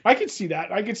 I could see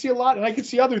that. I could see a lot, and I could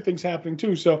see other things happening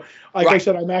too. So, like I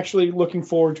said, I'm actually looking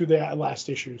forward to the last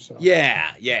issue. So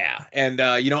yeah. And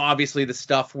obviously the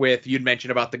stuff with, you'd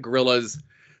mentioned about the gorillas,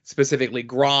 specifically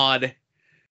Grodd,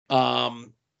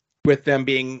 with them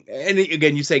being, and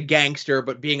again, you say gangster,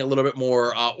 but being a little bit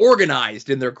more organized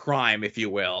in their crime, if you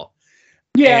will.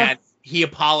 Yeah. And he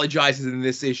apologizes in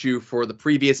this issue for the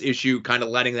previous issue, kind of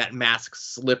letting that mask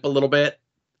slip a little bit.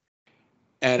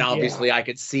 And obviously I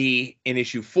could see in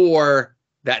issue 4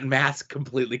 that mask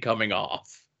completely coming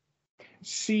off.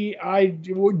 See,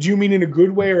 do you mean in a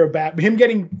good way or a bad? Him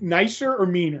getting nicer or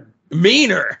meaner?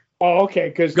 Meaner. Oh, okay.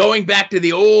 Because going back to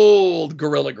the old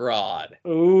Gorilla Grodd.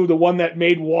 Ooh, the one that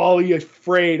made Wally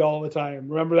afraid all the time.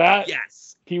 Remember that?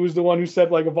 Yes. He was the one who said,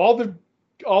 like, of all the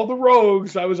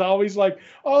rogues, I was always like,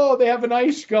 oh, they have an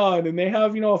ice gun and they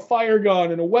have, a fire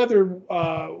gun and a weather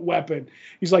weapon.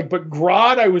 He's like, but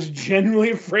Grodd, I was genuinely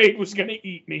afraid was going to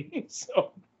eat me. So.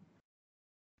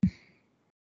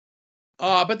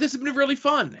 But this has been really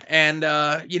fun. And,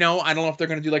 I don't know if they're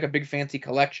going to do like a big fancy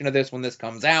collection of this when this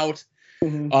comes out.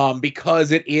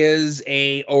 Because it is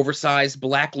a oversized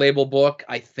Black Label book.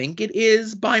 I think it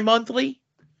is bi-monthly.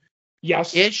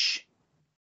 Yes. Ish.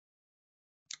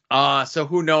 So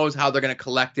who knows how they're going to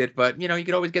collect it, but you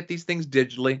can always get these things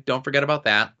digitally. Don't forget about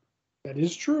that. That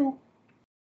is true.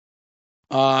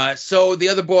 So the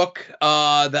other book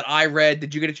that I read,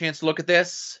 did you get a chance to look at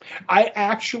this? I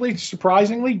actually,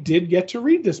 surprisingly, did get to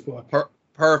read this book.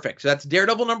 Perfect. So that's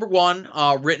Daredevil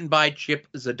 #1, written by Chip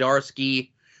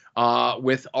Zdarsky,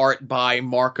 with art by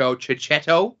Marco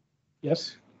Checchetto.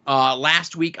 Yes.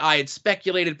 Last week I had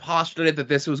postulated that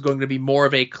this was going to be more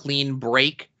of a clean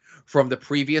break from the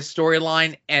previous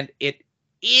storyline, and it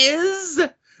is,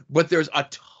 but there's a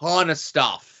ton of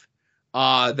stuff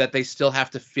that they still have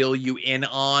to fill you in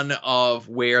on of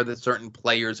where the certain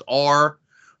players are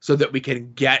so that we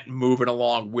can get moving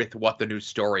along with what the new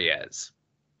story is.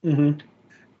 Mm-hmm.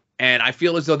 And I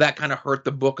feel as though that kind of hurt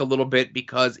the book a little bit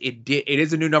because it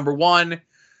is a new #1.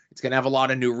 It's going to have a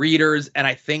lot of new readers. And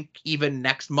I think even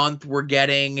next month we're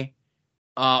getting,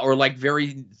 or like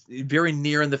very, very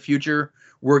near in the future,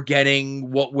 we're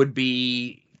getting what would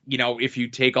be, if you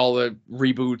take all the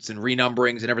reboots and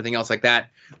renumberings and everything else like that,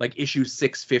 like issue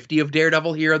 650 of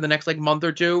Daredevil here in the next like month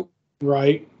or two.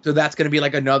 Right. So that's going to be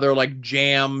like another like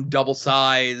jam,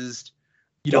 double-sized,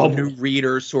 new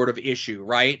readers sort of issue,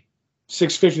 right?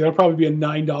 650. That'll probably be a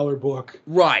 $9 book.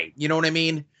 Right. You know what I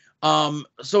mean?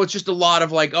 So it's just a lot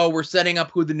of like, we're setting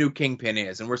up who the new Kingpin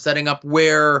is, and we're setting up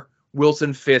where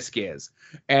Wilson Fisk is.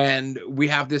 And we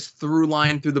have this through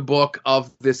line through the book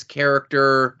of this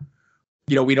character.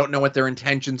 We don't know what their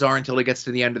intentions are until it gets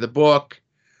to the end of the book.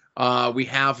 We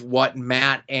have what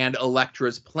Matt and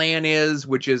Elektra's plan is,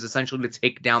 which is essentially to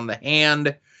take down the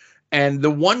Hand. And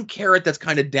the one carrot that's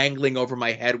kind of dangling over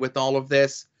my head with all of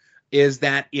this is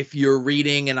that if you're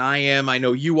reading, and I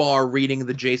know you are reading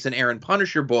the Jason Aaron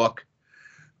Punisher book,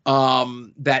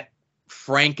 that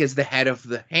Frank is the head of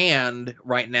the Hand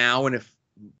right now, and if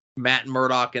Matt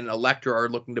Murdock and Elektra are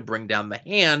looking to bring down the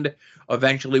Hand,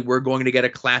 eventually we're going to get a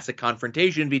classic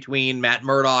confrontation between Matt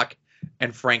Murdock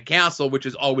and Frank Castle, which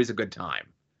is always a good time.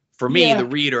 For me, the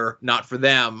reader, not for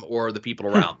them or the people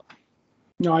around them.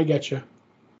 No, I get you.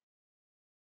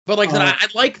 But like I said, I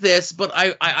like this, but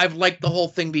I've liked the whole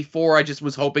thing before. I just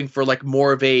was hoping for like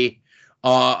more of a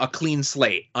clean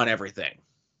slate on everything.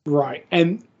 Right.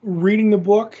 And reading the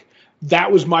book, that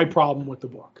was my problem with the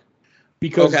book.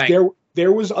 Because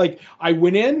there was like, I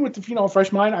went in with the,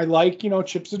 fresh mind. I like,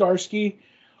 Chip Zdarsky.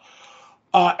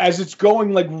 As it's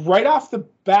going, like right off the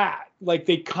bat, like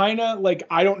they kind of like,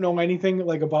 I don't know anything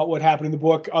like about what happened in the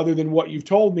book other than what you've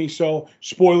told me. So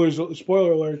spoiler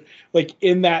alert, like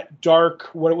in that dark,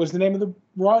 what was the name of the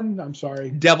run? I'm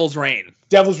sorry. Devil's Reign.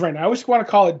 Devil's Reign. I always want to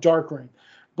call it Dark Reign,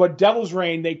 but Devil's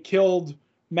Reign, they killed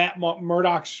Matt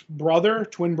Murdock's brother,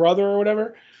 twin brother or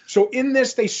whatever. So in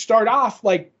this, they start off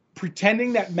like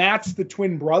pretending that Matt's the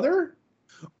twin brother.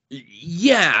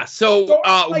 Yeah. So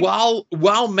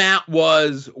while Matt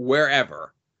was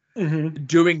wherever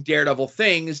doing Daredevil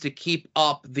things to keep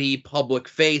up the public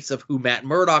face of who Matt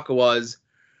Murdock was,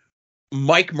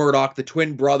 Mike Murdock, the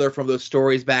twin brother from those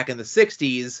stories back in the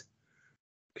 60s,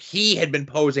 he had been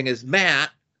posing as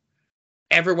Matt.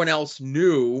 Everyone else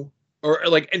knew, or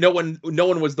like no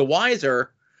one was the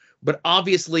wiser, but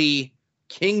obviously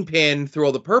Kingpin, through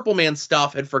all the Purple Man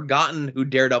stuff, had forgotten who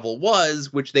Daredevil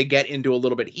was, which they get into a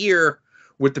little bit here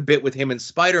with the bit with him and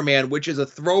Spider-Man, which is a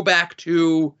throwback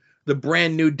to the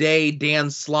Brand New Day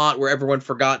Dan Slott, where everyone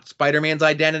forgot Spider-Man's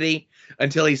identity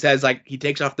until he says, like, he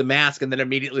takes off the mask and then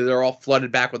immediately they're all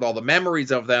flooded back with all the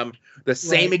memories of them. The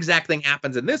same exact thing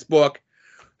happens in this book.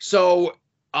 So,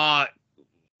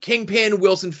 Kingpin,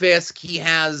 Wilson Fisk, he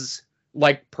has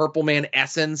like Purple Man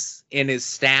essence in his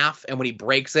staff, and when he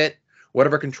breaks it,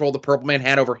 whatever control the Purple Man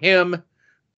had over him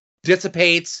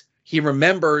dissipates. He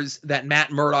remembers that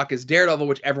Matt Murdock is Daredevil,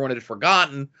 which everyone had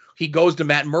forgotten. He goes to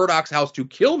Matt Murdock's house to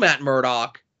kill Matt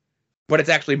Murdock, but it's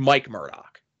actually Mike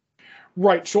Murdock.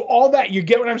 Right. So all that, you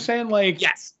get what I'm saying? Like,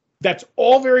 yes, that's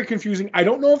all very confusing. I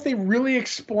don't know if they really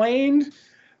explained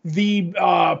the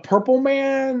Purple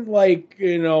Man, like,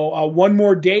 one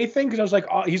more day thing. Because I was like,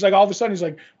 he's like, all of a sudden, he's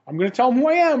like, I'm going to tell him who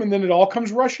I am. And then it all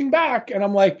comes rushing back. And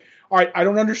I'm like, all right, I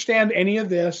don't understand any of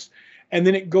this. And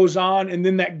then it goes on, and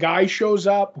then that guy shows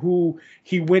up who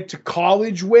he went to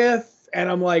college with, and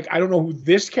I'm like, I don't know who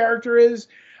this character is.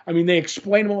 I mean, they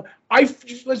explain him.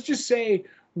 Let's just say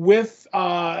with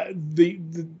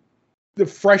the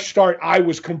fresh start, I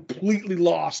was completely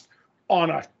lost on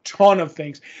a ton of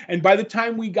things. And by the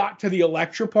time we got to the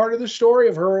Elektra part of the story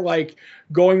of her like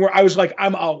going where, I was like,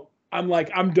 I'm out.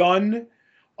 I'm done.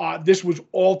 This was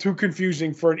all too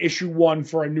confusing for an issue 1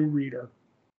 for a new reader.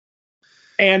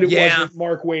 And it wasn't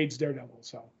Mark Waid's Daredevil,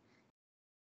 so.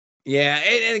 Yeah,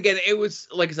 and again, it was,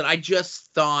 like I said, I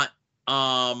just thought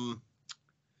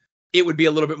it would be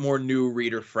a little bit more new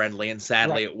reader friendly, and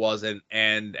sadly Right. it wasn't.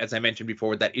 And as I mentioned before,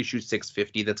 with that issue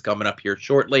 650 that's coming up here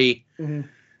shortly,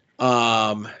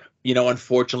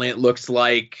 unfortunately, it looks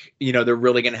like they're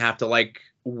really going to have to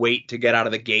wait to get out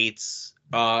of the gates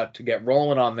to get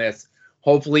rolling on this.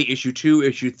 Hopefully, issue 2,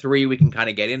 issue 3, we can kind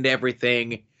of get into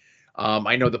everything.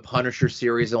 I know the Punisher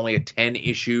series is only a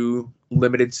 10-issue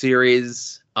limited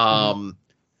series, so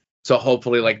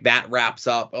hopefully, that wraps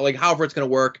up. However it's going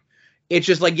to work. It's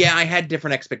just I had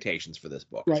different expectations for this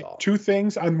book. Right. Two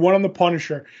things. One on the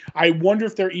Punisher. I wonder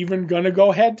if they're even going to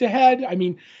go head to head. I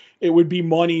mean, it would be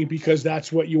money because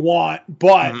that's what you want.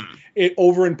 But it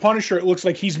over in Punisher, it looks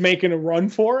like he's making a run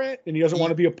for it and he doesn't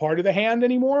want to be a part of the Hand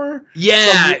anymore.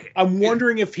 Yeah. So I'm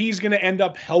wondering if he's going to end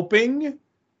up helping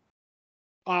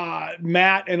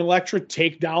Matt and Elektra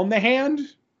take down the Hand.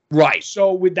 Right.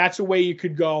 So that's a way you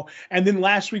could go. And then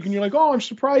last week, and you're like, oh, I'm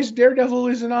surprised Daredevil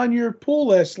isn't on your pull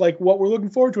list, what we're looking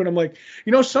forward to. And I'm like,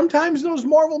 sometimes those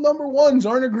Marvel #1s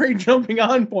aren't a great jumping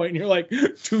on point. And you're like,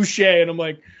 touche. And I'm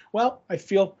like, well, I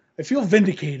feel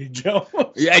vindicated, Joe.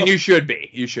 Yeah, and you should be.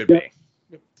 You should be.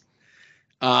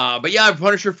 But yeah,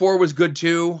 Punisher 4 was good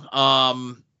too.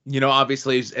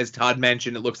 Obviously, as Todd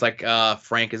mentioned, it looks like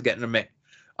Frank is getting to make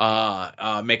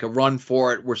a run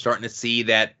for it. We're starting to see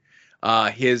that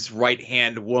his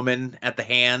right-hand woman at the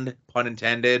Hand, pun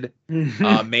intended,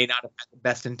 may not have had the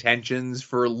best intentions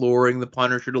for luring the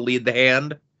Punisher to lead the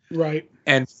Hand. Right.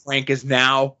 And Frank is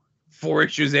now 4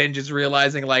 issues in just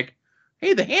realizing,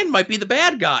 hey, the Hand might be the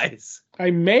bad guys. I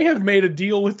may have made a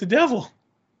deal with the devil.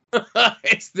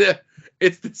 It's the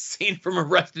scene from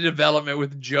Arrested Development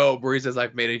with Job where he says,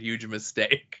 I've made a huge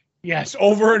mistake. Yes,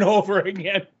 over and over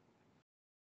again.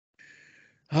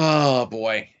 Oh,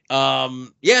 boy.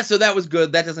 Yeah, so that was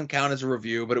good. That doesn't count as a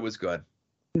review, but it was good.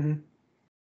 So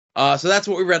that's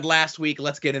what we read last week.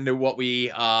 Let's get into what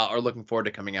we are looking forward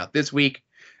to coming out this week.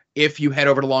 If you head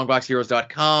over to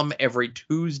longboxheroes.com every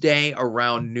Tuesday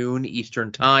around noon Eastern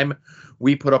time,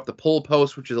 we put up the pull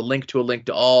post, which is a link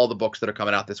to all the books that are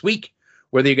coming out this week.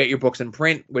 Whether you get your books in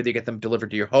print, whether you get them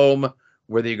delivered to your home,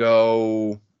 whether you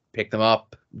go pick them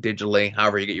up digitally,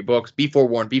 however you get your books, be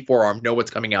forewarned, be forearmed, know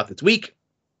what's coming out this week.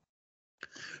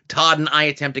 Todd and I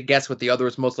attempt to guess what the other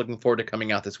is most looking forward to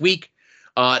coming out this week.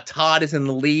 Todd is in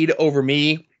the lead over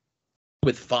me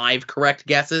with 5 correct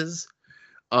guesses.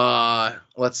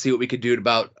 Let's see what we could do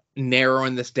about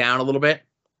narrowing this down a little bit.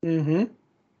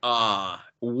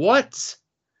 What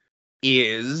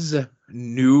is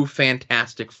New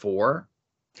Fantastic Four?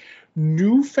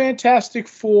 New Fantastic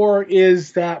Four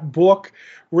is that book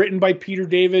written by Peter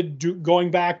David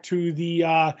going back to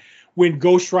the when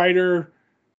Ghost Rider,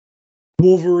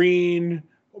 Wolverine,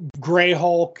 Grey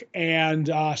Hulk, and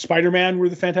Spider-Man were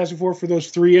the Fantastic Four for those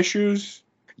 3 issues.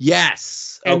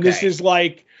 Yes. And this is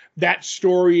that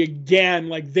story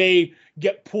again, they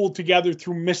get pulled together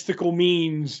through mystical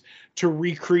means to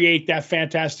recreate that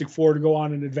Fantastic Four to go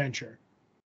on an adventure.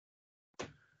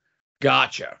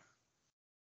 Gotcha.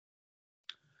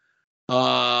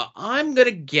 I'm going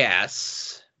to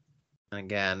guess,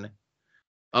 again,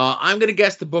 I'm going to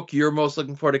guess the book you're most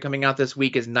looking forward to coming out this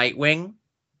week is Nightwing.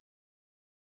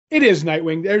 It is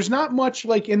Nightwing. There's not much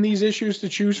in these issues to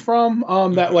choose from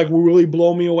that will really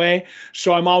blow me away.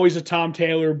 So I'm always a Tom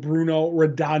Taylor, Bruno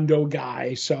Redondo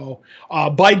guy. So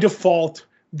by default,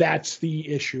 that's the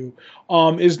issue.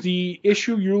 Is the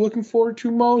issue you're looking forward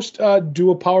to most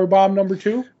Do a Powerbomb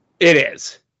 #2? It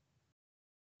is.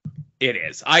 It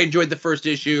is. I enjoyed the first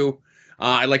issue.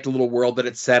 I liked the little world that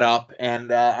it set up,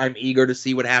 and I'm eager to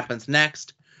see what happens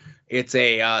next. It's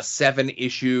a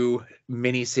 7-issue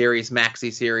mini-series,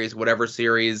 maxi-series, whatever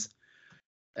series.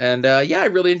 And, I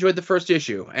really enjoyed the first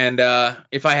issue. And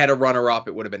if I had a runner-up,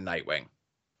 it would have been Nightwing.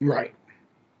 Right.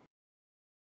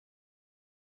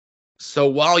 So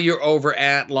while you're over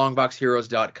at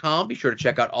longboxheroes.com, be sure to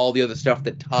check out all the other stuff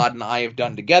that Todd and I have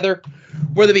done together,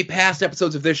 whether it be past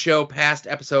episodes of this show, past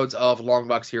episodes of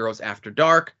Longbox Heroes After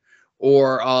Dark,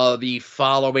 or the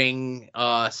following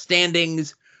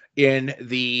standings in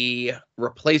the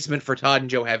replacement for Todd and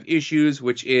Joe Have Issues,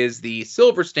 which is the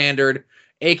Silver Standard,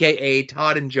 a.k.a.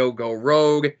 Todd and Joe Go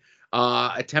Rogue,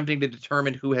 attempting to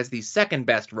determine who has the second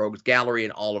best Rogues Gallery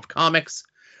in all of comics.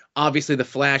 Obviously, The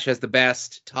Flash has the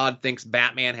best. Todd thinks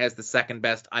Batman has the second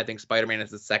best. I think Spider-Man has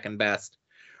the second best.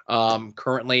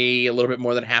 Currently, a little bit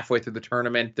more than halfway through the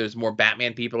tournament. There's more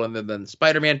Batman people in there than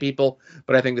Spider-Man people,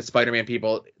 but I think the Spider-Man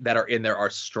people that are in there are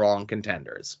strong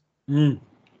contenders.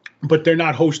 But they're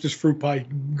not Hostess fruit pie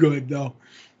good, though.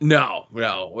 No.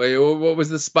 Wait, what was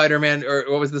the Spider-Man, or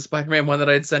what was the Spider-Man one that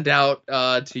I had sent out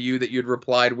to you that you'd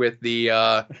replied with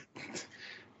the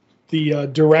the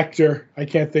director. I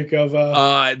can't think of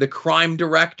the crime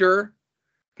director.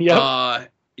 Yeah.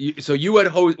 So you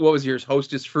had what was yours?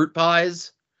 Hostess fruit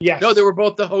pies? Yes. No, they were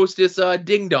both the Hostess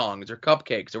ding dongs or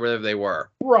cupcakes or whatever they were.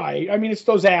 Right. I mean, it's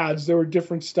those ads. There were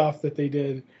different stuff that they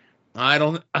did. I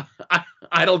don't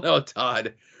know,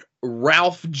 Todd.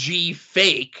 Ralph G.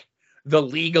 Fake, the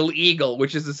Legal Eagle,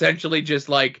 which is essentially just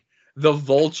like the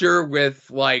Vulture with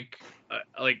I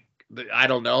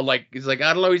don't know, he's I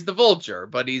don't know, he's the Vulture,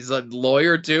 but he's a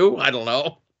lawyer too. I don't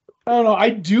know. I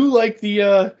do like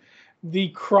the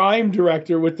crime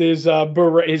director with his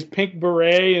beret, his pink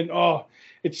beret, and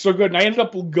it's so good. And I ended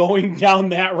up going down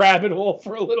that rabbit hole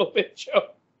for a little bit,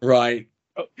 Joe. Right.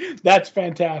 That's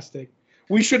fantastic.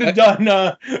 We should have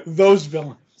done those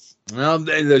villains. Well,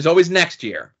 there's always next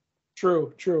year.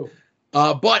 True.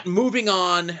 But moving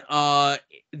on,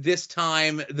 this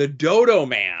time the Dodo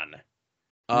Man,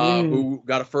 who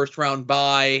got a first round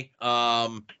bye.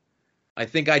 I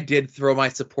think I did throw my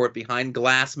support behind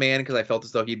Glassman because I felt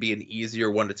as though he'd be an easier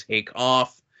one to take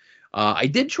off. I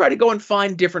did try to go and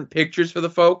find different pictures for the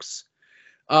folks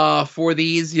for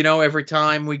these, every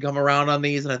time we come around on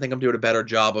these, and I think I'm doing a better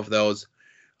job of those.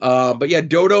 But yeah,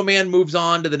 Dodo Man moves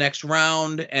on to the next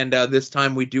round, and this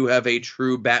time we do have a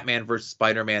true Batman versus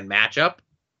Spider-Man matchup.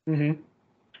 Mm-hmm.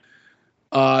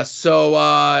 So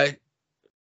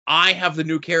I have the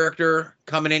new character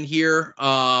coming in here.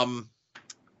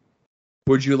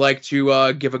 Would you like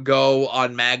to give a go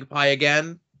on Magpie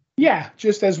again? Yeah,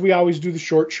 just as we always do the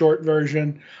short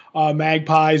version.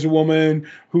 Magpie is a woman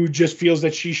who just feels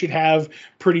that she should have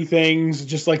pretty things,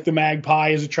 just like the magpie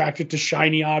is attracted to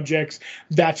shiny objects.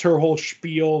 That's her whole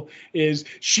spiel. Is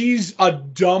she's a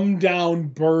dumbed down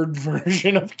bird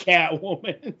version of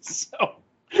Catwoman. So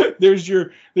there's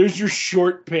your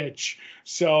short pitch.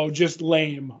 So just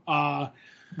lame.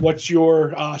 What's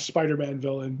your Spider-Man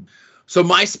villain? So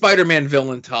my Spider-Man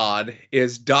villain, Todd,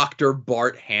 is Dr.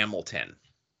 Bart Hamilton.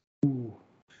 Ooh.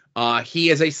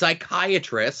 He is a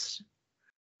psychiatrist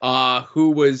who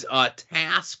was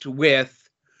tasked with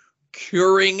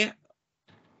curing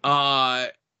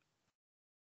Harry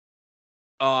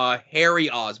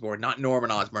Osborn, not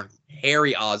Norman Osborn,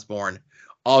 Harry Osborn,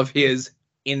 of his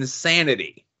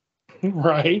insanity.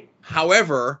 Right.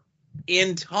 However,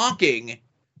 in talking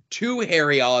to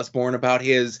Harry Osborn about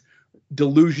his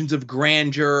delusions of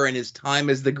grandeur and his time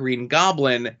as the Green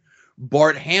Goblin,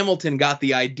 Bart Hamilton got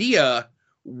the idea,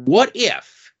 what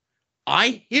if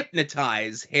I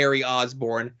hypnotize Harry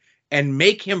Osborn and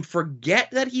make him forget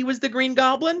that he was the Green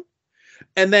Goblin,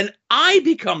 and then I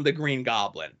become the Green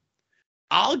Goblin?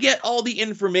 I'll get all the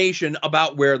information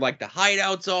about where the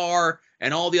hideouts are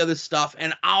and all the other stuff,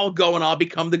 and I'll go and I'll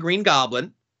become the Green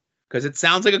Goblin, because it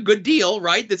sounds like a good deal,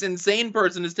 right? This insane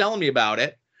person is telling me about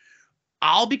it.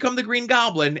 I'll become the Green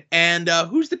Goblin, and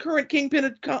who's the current kingpin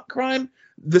of crime?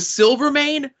 The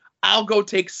Silvermane? I'll go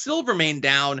take Silvermane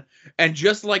down, and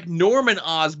just like Norman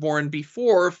Osborn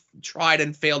before tried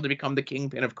and failed to become the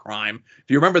kingpin of crime. If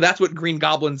you remember, that's what Green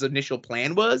Goblin's initial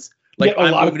plan was.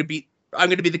 I'm going to be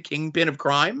the kingpin of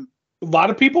crime. A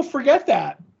lot of people forget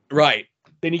that. Right.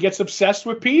 Then he gets obsessed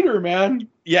with Peter, man.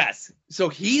 Yes. So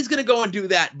he's going to go and do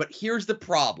that, but here's the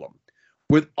problem.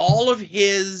 With all of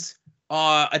his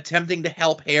attempting to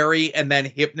help Harry and then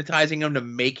hypnotizing him to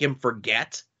make him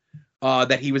forget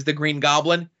that he was the Green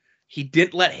Goblin, he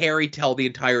didn't let Harry tell the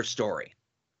entire story.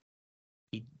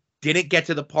 He didn't get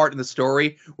to the part in the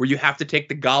story where you have to take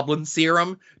the Goblin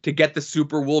Serum to get the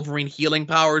Super Wolverine healing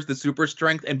powers, the super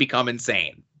strength, and become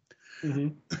insane. Mm-hmm.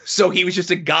 So he was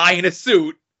just a guy in a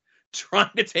suit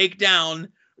trying to take down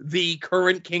the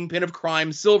current kingpin of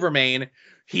crime, Silvermane.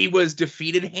 He was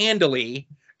defeated handily,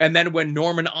 and then when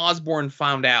Norman Osborn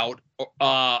found out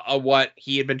what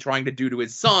he had been trying to do to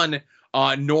his son,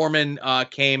 Norman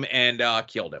came and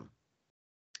killed him.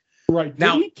 Right.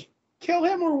 Did he kill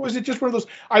him, or was it just one of those,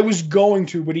 I was going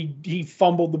to, but he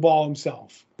fumbled the ball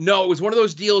himself? No, it was one of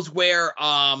those deals where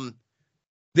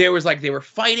there was they were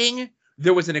fighting,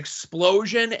 there was an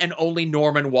explosion, and only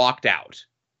Norman walked out.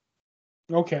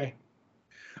 Okay.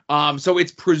 So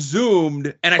it's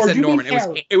presumed, and I said Norman,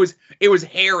 it was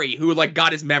Harry who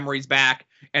got his memories back,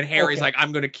 and Harry's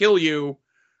I'm going to kill you.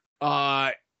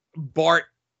 Bart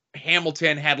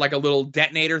Hamilton had a little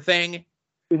detonator thing,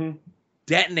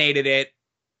 detonated it,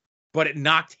 but it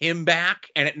knocked him back,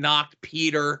 and it knocked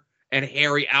Peter and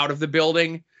Harry out of the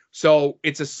building. So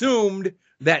it's assumed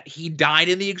that he died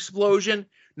in the explosion.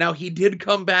 Now, he did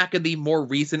come back in the more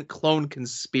recent Clone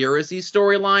Conspiracy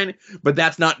storyline, but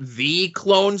that's not the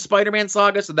Clone Spider-Man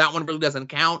saga, so that one really doesn't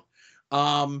count.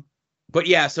 But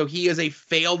yeah, so he is a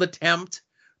failed attempt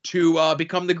to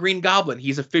become the Green Goblin.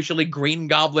 He's officially Green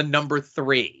Goblin number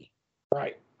 3.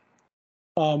 Right.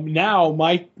 Now,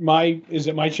 is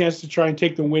it my chance to try and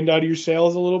take the wind out of your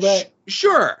sails a little bit?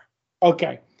 Sure.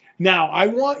 Okay. Now, I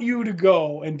want you to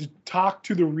go and to talk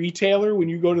to the retailer when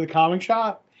you go to the comic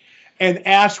shop and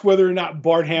ask whether or not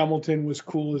Bart Hamilton was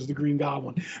cool as the Green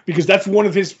Goblin, because that's one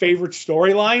of his favorite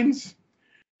storylines.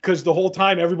 Because the whole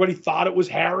time everybody thought it was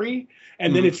Harry,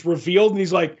 and then it's revealed, and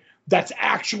he's like, "That's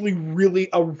actually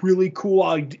a really cool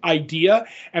idea."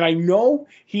 And I know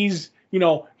he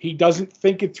doesn't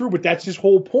think it through, but that's his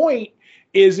whole point.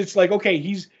 Is it's like, okay,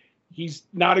 he's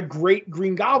not a great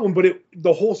Green Goblin, but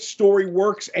the whole story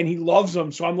works, and he loves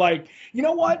him. So I'm like, you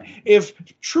know what? If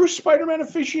true Spider-Man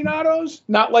aficionados,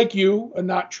 not like you, a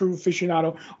not true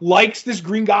aficionado, likes this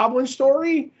Green Goblin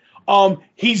story,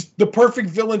 he's the perfect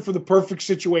villain for the perfect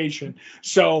situation.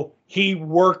 So he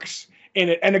works in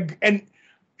it. And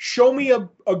show me a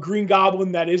Green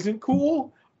Goblin that isn't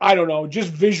cool. I don't know. Just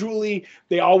visually,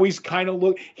 they always kind of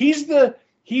look. He's the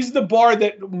bar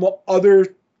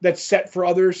that's set for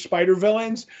other Spider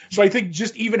villains. So I think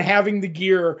just even having the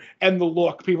gear and the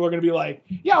look, people are going to be like,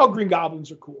 yeah, all Green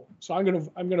Goblins are cool. So I'm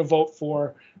gonna vote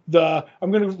for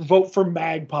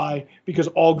Magpie, because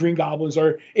all Green Goblins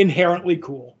are inherently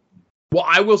cool. Well,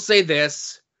 I will say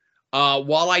this.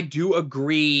 While I do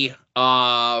agree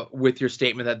with your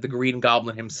statement that the Green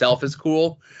Goblin himself is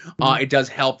cool, it does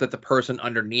help that the person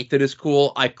underneath it is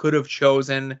cool. I could have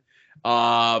chosen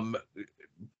Harry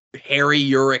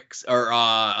Urick's or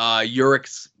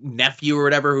Urick's nephew or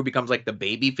whatever, who becomes like the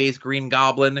babyface Green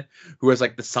Goblin, who has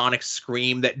like the sonic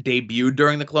scream that debuted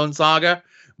during the Clone Saga.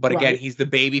 But again, he's the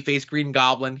babyface Green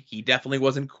Goblin. He definitely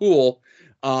wasn't cool.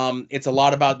 It's a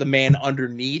lot about the man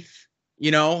underneath.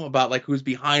 About like who's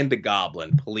behind the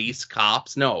Goblin, police,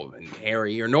 cops, no, and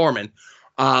Harry or Norman.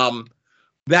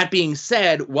 That being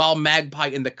said, while Magpie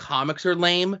in the comics are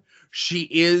lame, she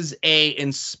is a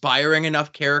inspiring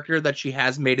enough character that she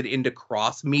has made it into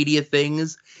cross-media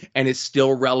things and is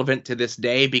still relevant to this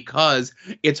day, because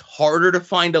it's harder to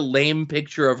find a lame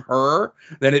picture of her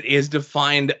than it is to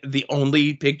find the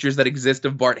only pictures that exist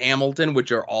of Bart Hamilton,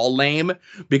 which are all lame,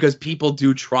 because people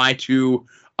do try to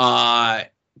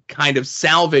kind of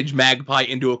salvage Magpie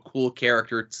into a cool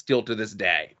character still to this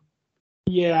day.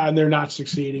 Yeah, and they're not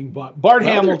succeeding, but Bart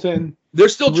Hamilton, they're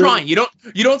still trying. You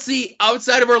don't see,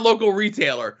 outside of our local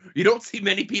retailer, you don't see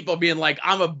many people being like,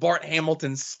 I'm a Bart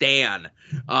Hamilton stan.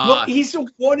 Look, he's a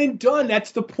one and done.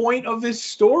 That's the point of his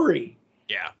story.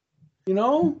 Yeah.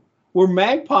 Where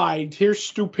Magpie, his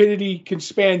stupidity can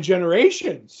span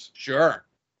generations. Sure.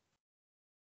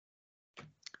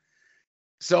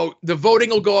 So the voting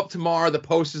will go up tomorrow. The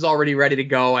post is already ready to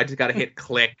go. I just got to hit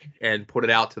click and put it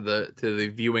out to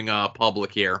the viewing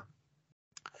public here.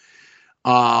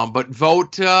 But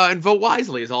vote and vote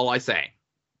wisely is all I say.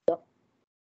 Yep.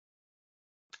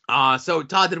 So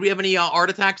Todd, did we have any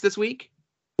art attacks this week?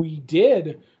 We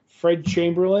did. Fred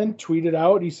Chamberlain tweeted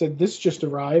out. He said, "This just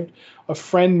arrived. A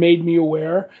friend made me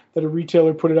aware that a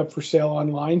retailer put it up for sale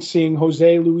online. Seeing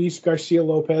Jose Luis Garcia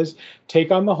Lopez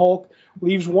take on the Hulk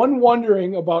leaves one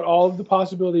wondering about all of the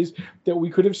possibilities that we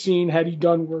could have seen had he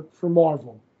done work for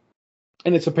Marvel."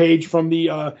 And it's a page from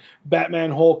the Batman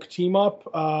Hulk team up,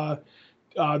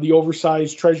 the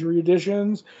oversized Treasury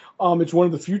editions. It's one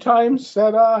of the few times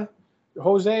that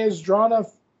Jose has drawn a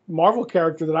Marvel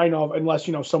character that I know of, unless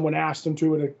someone asked him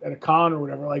to at a con or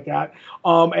whatever like that.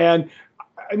 And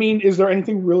I mean, is there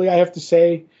anything really I have to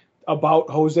say about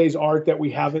Jose's art that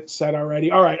we haven't said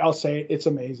already? All right, I'll say it. It's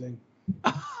amazing.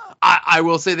 I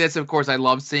will say this, of course, I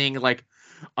love seeing like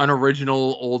an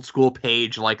original old school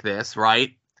page like this,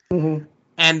 right? Mm-hmm.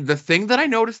 And the thing that I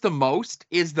noticed the most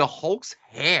is the Hulk's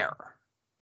hair.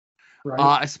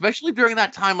 Right. Especially during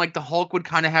that time, like the Hulk would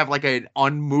kind of have like an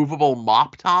unmovable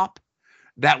mop top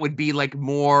that would be like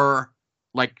more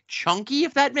like chunky,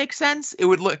 if that makes sense. It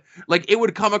would look like it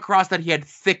would come across that he had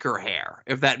thicker hair,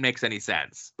 if that makes any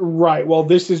sense. Right. Well,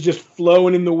 this is just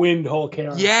flowing in the wind Hulk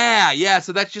hair. Yeah.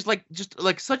 So that's just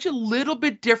like such a little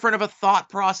bit different of a thought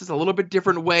process, a little bit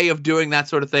different way of doing that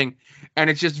sort of thing, and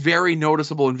it's just very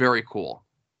noticeable and very cool.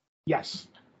 Yes.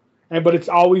 But it's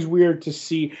always weird to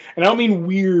see, and I don't mean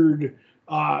weird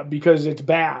because it's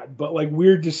bad, but like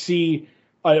weird to see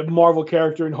a Marvel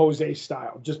character in Jose's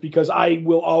style, just because I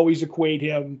will always equate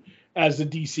him as the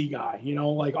DC guy,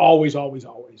 like always.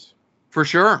 For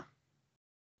sure.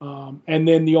 And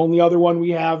then the only other one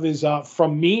we have is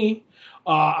from me.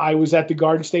 I was at the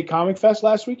Garden State Comic Fest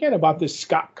last weekend. I bought this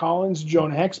Scott Collins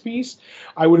Jonah Hex piece.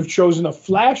 I would have chosen a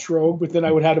Flash Rogue, but then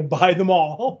I would have had to buy them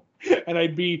all, and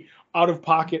I'd be out of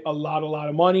pocket a lot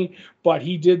of money. But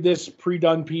he did this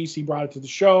pre-done piece. He brought it to the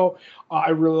show.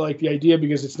 I really like the idea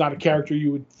because it's not a character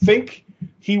you would think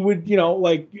he would,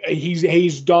 like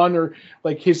he's done, or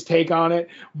like his take on it.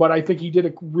 But I think he did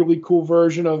a really cool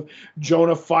version of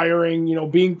Jonah firing,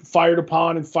 being fired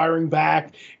upon and firing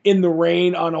back in the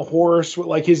rain on a horse with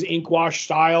like his ink wash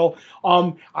style.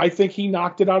 I think he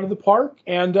knocked it out of the park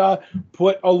and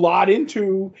put a lot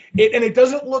into it. And it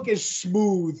doesn't look as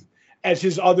smooth as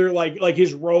his other, like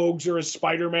his Rogues or his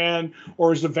Spider-Man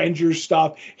or his Avengers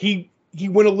stuff. He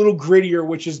went a little grittier,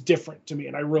 which is different to me,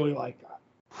 and I really like that.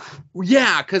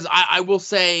 Yeah, because I will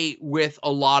say with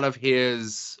a lot of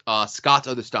his Scott's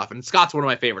other stuff, and Scott's one of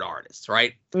my favorite artists,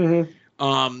 right?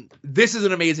 Mm-hmm. This is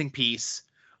an amazing piece.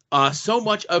 So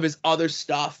much of his other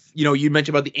stuff, you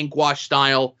mentioned about the ink wash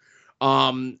style,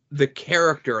 the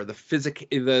character,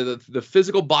 the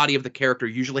physical body of the character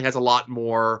usually has a lot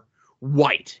more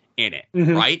white in it,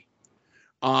 mm-hmm. right?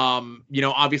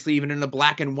 Obviously even in a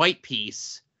black and white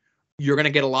piece, you're going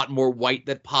to get a lot more white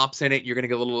that pops in it. You're going to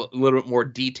get a little bit more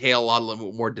detail, a little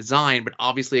bit more design. But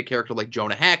obviously a character like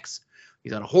Jonah Hex,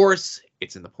 he's on a horse.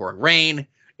 It's in the pouring rain.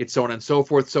 It's so on and so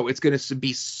forth. So it's going to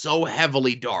be so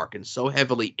heavily dark and so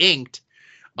heavily inked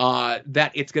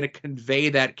that it's going to convey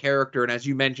that character. And as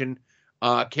you mentioned,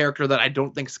 character that I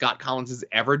don't think Scott Kolins has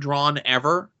ever drawn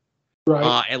ever,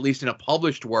 right? At least in a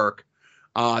published work,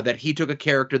 that he took a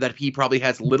character that he probably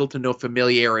has little to no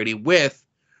familiarity with,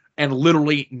 and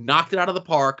literally knocked it out of the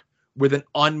park with an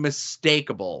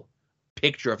unmistakable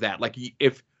picture of that. Like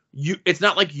it's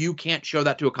not like you can't show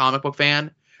that to a comic book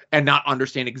fan and not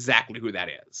understand exactly who that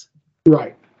is.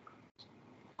 Right.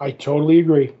 I totally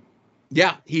agree.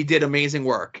 Yeah, he did amazing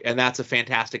work, and that's a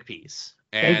fantastic piece.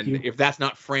 Thank you. And if that's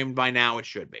not framed by now, it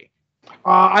should be.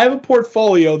 I have a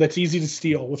portfolio that's easy to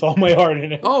steal with all my art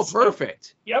in it. Oh,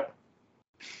 perfect. Yep.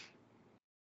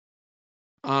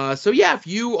 So yeah, if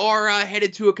you are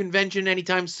headed to a convention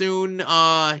anytime soon,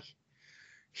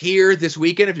 here this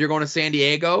weekend, if you're going to San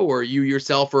Diego, or you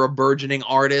yourself are a burgeoning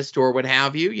artist or what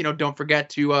have you, don't forget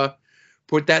to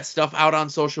put that stuff out on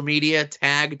social media,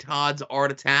 tag Todd's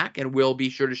Art Attack, and we'll be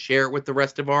sure to share it with the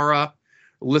rest of our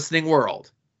listening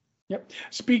world. Yep.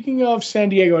 Speaking of San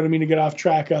Diego, I don't mean to get off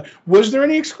track. Was there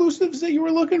any exclusives that you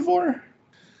were looking for?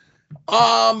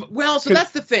 Well, so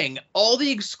that's the thing. All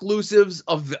the exclusives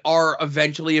are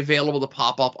eventually available to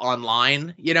pop up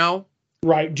online,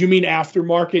 Right. Do you mean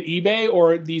aftermarket eBay,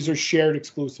 or these are shared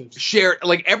exclusives? Shared,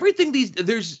 like everything.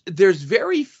 There's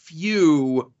very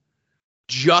few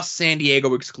just San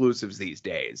Diego exclusives these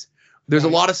days. There's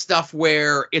right. a lot of stuff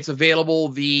where it's available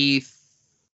the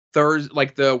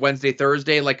Wednesday,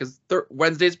 Thursday, like is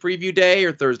Wednesday's preview day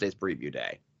or Thursday's preview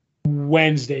day?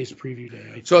 Wednesday's preview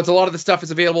day. So it's a lot of the stuff is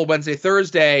available Wednesday,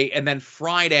 Thursday, and then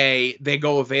Friday they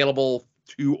go available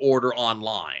to order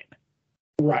online.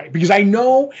 Right, because I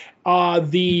know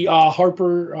the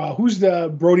Harper, who's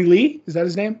the Brody Lee? Is that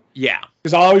his name? Yeah.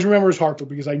 Because I always remember as Harper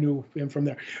because I knew him from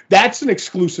there. That's an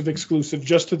exclusive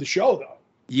just to the show, though.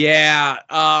 Yeah.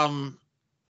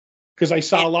 Because I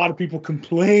saw a lot of people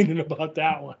complaining about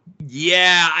that one.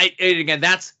 Yeah, again,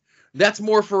 that's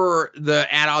more for the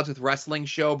At Odds with Wrestling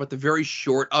show, but the very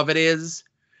short of it is,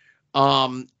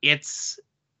 it's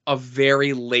a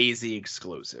very lazy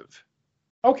exclusive.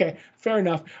 Okay, fair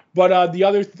enough. But the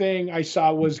other thing I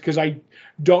saw was, because I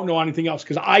don't know anything else,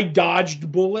 because I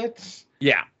dodged bullets.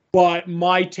 Yeah. But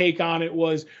my take on it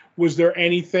was there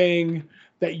anything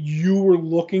that you were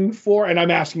looking for? And I'm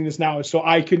asking this now so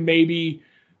I can maybe,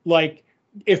 like,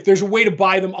 if there's a way to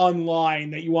buy them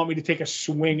online that you want me to take a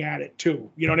swing at it too.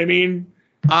 You know what I mean?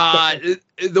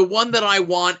 The one that I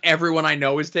want everyone I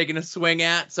know is taking a swing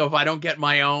at. So if I don't get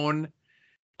my own,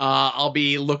 I'll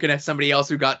be looking at somebody else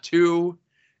who got two.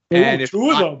 And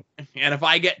if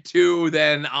I get two,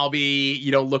 then I'll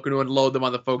be, looking to unload them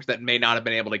on the folks that may not have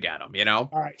been able to get them, All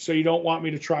right. So you don't want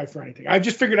me to try for anything. I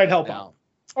just figured I'd help out.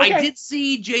 Okay. I did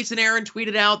see Jason Aaron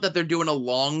tweeted out that they're doing a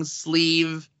long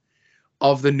sleeve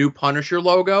of the new Punisher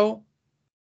logo.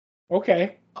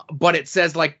 Okay. But it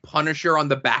says like Punisher on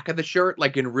the back of the shirt,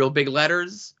 like in real big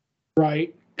letters.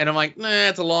 Right. And I'm like,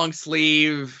 it's a long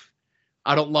sleeve.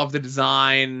 I don't love the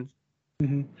design.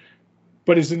 Mm-hmm.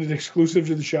 But isn't it exclusive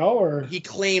to the show, or? He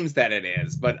claims that it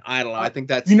is, but I don't know. I think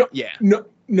that's, yeah.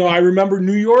 No, I remember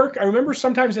New York. I remember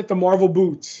sometimes at the Marvel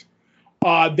booths,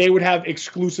 they would have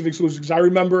exclusives. Because I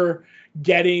remember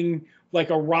getting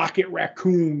like a Rocket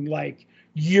Raccoon like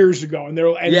years ago, and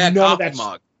none of that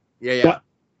mug. Yeah.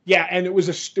 Yeah, and it was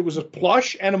a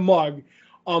plush and a mug,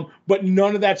 but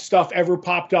none of that stuff ever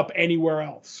popped up anywhere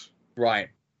else. Right.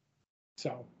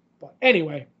 So, but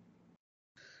anyway.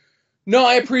 No,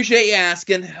 I appreciate you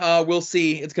asking. We'll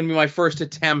see. It's going to be my first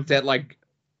attempt at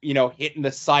hitting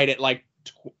the site at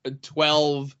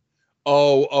 12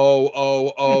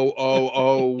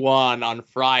 0000001 on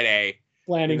Friday.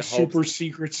 Planning super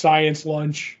secret science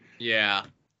lunch. Yeah.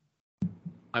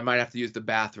 I might have to use the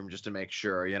bathroom just to make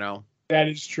sure, That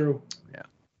is true. Yeah.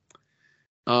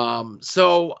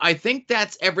 So I think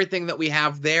that's everything that we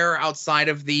have there outside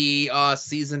of the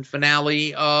season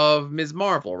finale of Ms.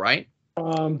 Marvel, right?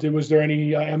 Was there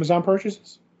any Amazon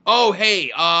purchases? Oh,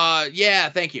 hey, yeah,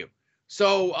 thank you.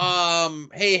 So,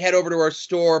 hey, head over to our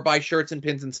store, buy shirts and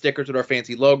pins and stickers with our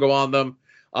fancy logo on them.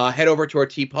 Head over to our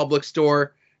TeePublic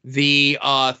store. The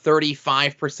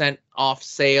 35% off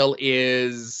sale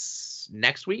is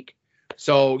next week.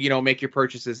 So, make your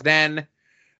purchases then.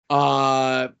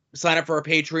 Sign up for our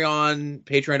Patreon,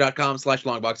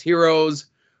 patreon.com/longboxheroes.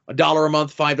 $1 a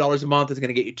month, $5 a month is going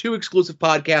to get you 2 exclusive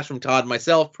podcasts from Todd and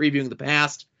myself previewing the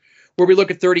past, where we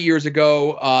look at 30 years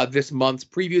ago, this month's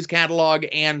previews catalog,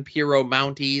 and Pirro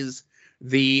Mounties,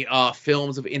 the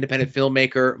films of independent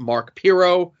filmmaker Mark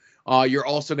Pirro. You're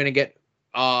also going to get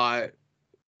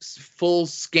full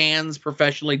scans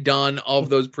professionally done of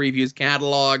those previews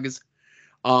catalogs.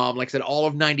 Like I said, all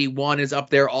of 91 is up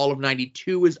there, all of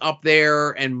 92 is up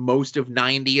there, and most of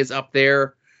 90 is up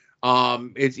there.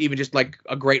 It's even just like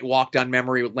a great walk down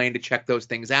memory lane to check those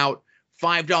things out.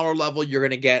 $5 level, you're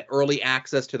going to get early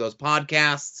access to those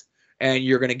podcasts, and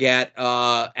you're going to get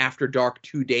After Dark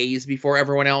 2 days before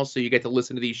everyone else, so you get to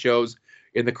listen to these shows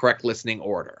in the correct listening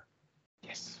order.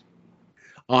 Yes.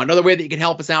 Another way that you can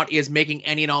help us out is making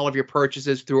any and all of your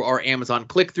purchases through our Amazon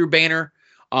click-through banner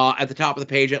at the top of the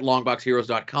page at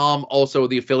longboxheroes.com. Also,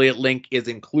 the affiliate link is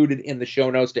included in the show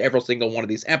notes to every single one of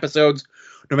these episodes,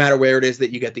 no matter where it is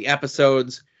that you get the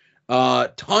episodes.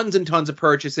 Tons and tons of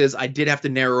purchases. I did have to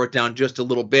narrow it down just a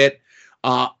little bit.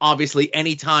 Obviously,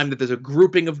 anytime that there's a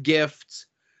grouping of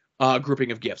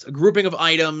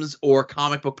items or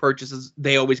comic book purchases,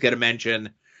 they always get a mention.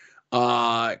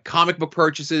 Comic book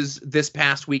purchases this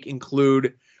past week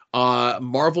include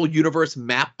Marvel Universe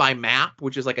Map by Map,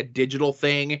 which is like a digital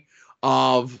thing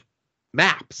of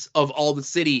maps of all the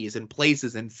cities and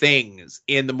places and things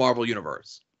in the Marvel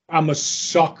Universe. I'm a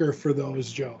sucker for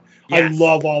those, Joe. Yes. I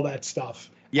love all that stuff.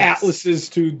 Yes. Atlases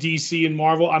to DC and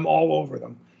Marvel, I'm all over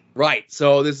them. Right.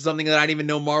 So this is something that I didn't even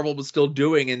know Marvel was still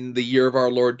doing in the year of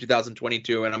our Lord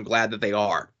 2022, and I'm glad that they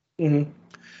are. Mm-hmm.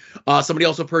 Somebody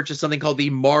also purchased something called the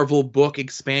Marvel Book,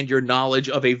 Expand Your Knowledge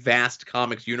of a Vast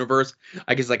Comics Universe.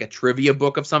 I guess like a trivia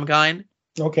book of some kind.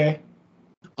 Okay.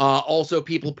 Also,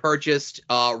 people purchased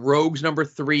Rogues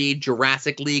 #3,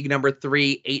 Jurassic League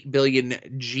 #3, 8 Billion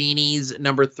Genies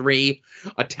 #3,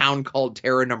 A Town Called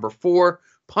Terror #4,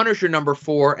 Punisher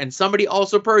 #4, and somebody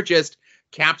also purchased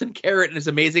Captain Carrot and His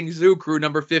Amazing Zoo Crew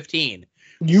 #15.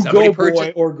 Somebody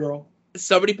boy or girl.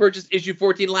 Somebody purchased issue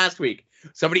 14 last week.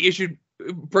 Somebody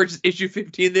purchased issue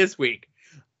 15 this week.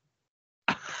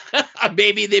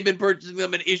 Maybe they've been purchasing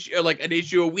them an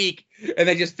issue a week, and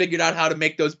they just figured out how to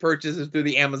make those purchases through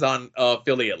the Amazon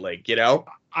affiliate link,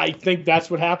 I think that's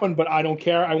what happened, but I don't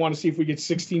care. I want to see if we get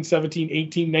 16, 17,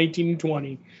 18, 19, and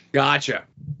 20. Gotcha.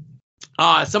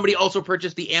 Somebody also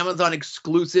purchased the Amazon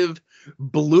exclusive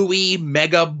Bluey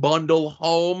Mega Bundle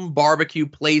Home Barbecue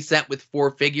playset with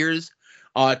 4 figures.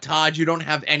 Todd, you don't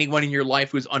have anyone in your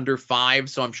life who's under 5,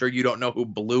 so I'm sure you don't know who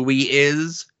Bluey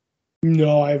is.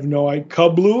 No, I have no idea.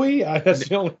 Kablooey? That's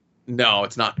the only... No,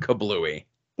 it's not Kablooey.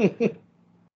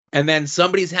 And then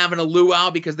somebody's having a luau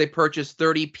because they purchased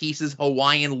 30 pieces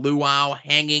Hawaiian luau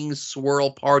hanging swirl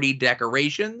party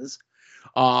decorations.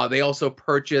 They also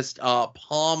purchased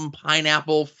palm,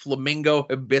 pineapple, flamingo,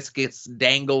 hibiscus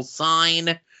dangle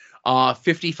sign,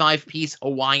 55-piece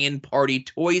Hawaiian party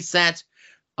toy set,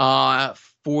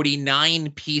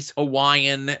 49-piece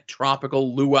Hawaiian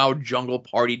tropical luau jungle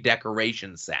party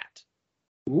decoration set.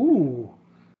 Ooh.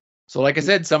 So like I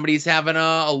said, somebody's having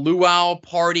a luau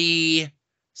party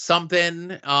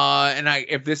something, and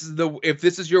if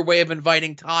this is your way of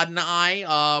inviting Todd and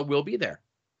I, we'll be there.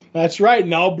 That's right,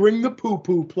 and I'll bring the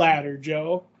poo-poo platter,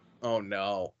 Joe. Oh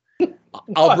no.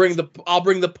 I'll bring the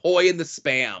poi and the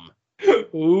spam.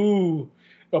 Ooh,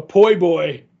 a poi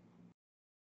boy.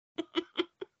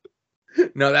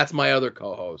 No, that's my other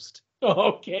co-host.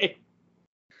 Okay.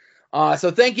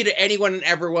 So thank you to anyone and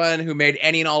everyone who made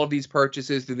any and all of these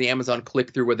purchases through the Amazon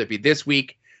click-through, whether it be this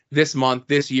week, this month,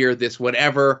 this year, this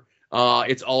whatever.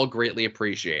 It's all greatly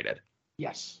appreciated.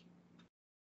 Yes.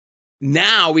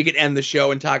 Now we can end the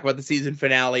show and talk about the season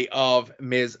finale of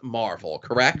Ms. Marvel,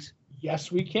 correct?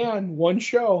 Yes, we can. One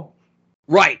show.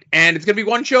 Right. And it's going to be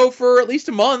one show for at least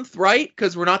a month, right?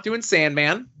 Because we're not doing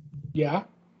Sandman. Yeah.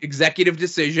 Executive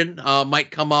decision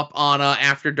might come up on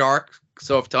After Dark.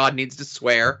 So if Todd needs to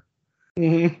swear.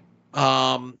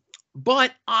 Mm-hmm.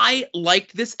 But I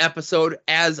liked this episode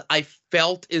as I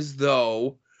felt as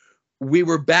though we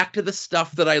were back to the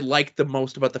stuff that I liked the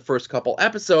most about the first couple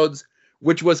episodes,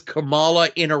 which was Kamala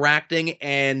interacting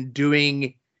and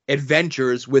doing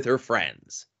adventures with her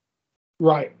friends.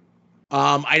 Right.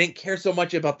 I didn't care so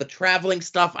much about the traveling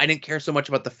stuff. I didn't care so much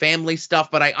about the family stuff,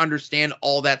 but I understand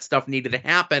all that stuff needed to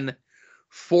happen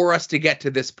for us to get to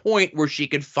this point where she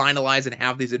could finalize and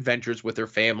have these adventures with her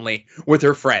family, with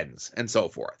her friends, and so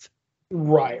forth.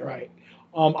 Right, right.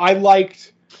 I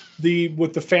liked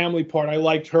with the family part. I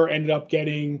liked her ended up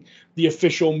getting the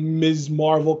official Ms.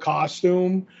 Marvel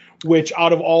costume, which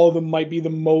out of all of them might be the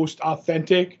most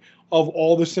authentic of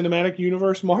all the cinematic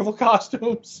universe Marvel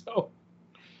costumes. So,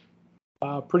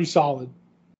 pretty solid.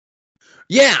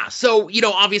 Yeah, so,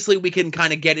 obviously we can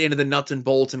kind of get into the nuts and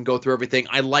bolts and go through everything.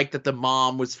 I like that the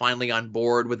mom was finally on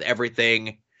board with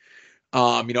everything.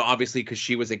 Obviously because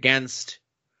she was against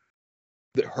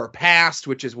her past,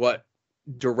 which is what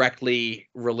directly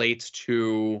relates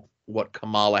to what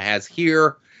Kamala has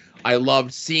here. I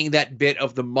loved seeing that bit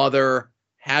of the mother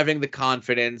having the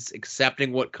confidence,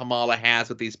 accepting what Kamala has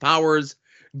with these powers,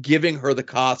 giving her the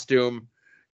costume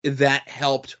that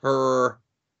helped her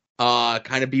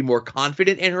kind of be more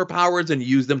confident in her powers and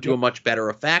use them to a much better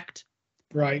effect.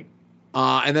 Right.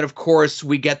 And then, of course,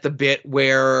 we get the bit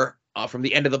where, from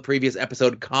the end of the previous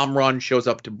episode, Kamran shows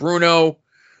up to Bruno.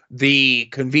 The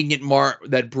convenient mart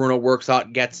that Bruno works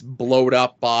at gets blowed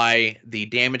up by the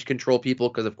damage control people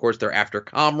because, of course, they're after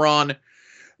Kamran.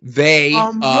 Let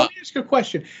me ask you a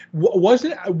question. Was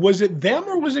it them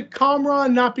or was it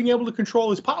Kamran not being able to control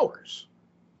his powers?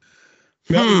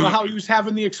 You know how he was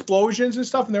having the explosions and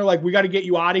stuff, and they're like, "We got to get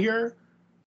you out of here."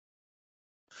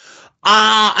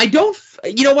 I don't.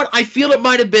 You know what? I feel it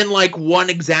might have been like one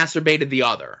exacerbated the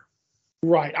other.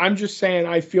 Right. I'm just saying.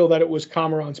 I feel that it was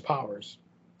Kamran's powers.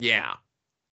 Yeah.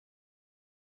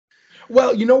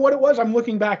 Well, you know what it was? I'm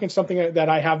looking back at something that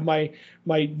I have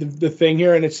the thing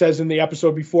here, and it says in the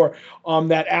episode before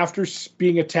that after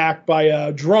being attacked by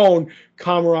a drone,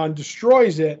 Kamran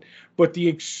destroys it, but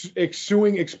the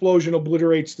ensuing explosion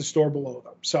obliterates the store below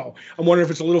them. So I'm wondering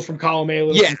if it's a little from column A, a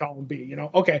little from column B.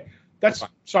 Okay,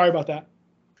 sorry about that.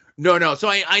 No. So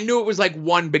I knew it was like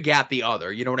one begat the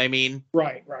other. You know what I mean?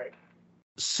 Right.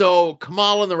 So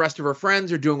Kamala and the rest of her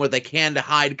friends are doing what they can to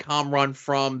hide Kamran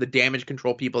from the damage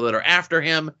control people that are after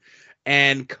him.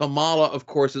 And Kamala, of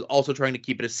course, is also trying to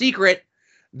keep it a secret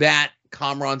that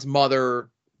Kamran's mother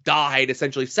died,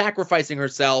 essentially sacrificing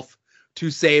herself to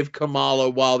save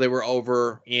Kamala while they were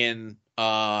over in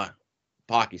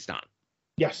Pakistan.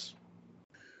 Yes.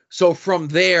 So from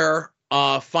there,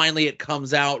 finally it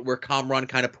comes out where Kamran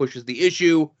kind of pushes the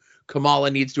issue. Kamala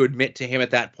needs to admit to him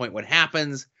at that point what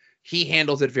happens. He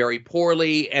handles it very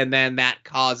poorly, and then that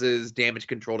causes damage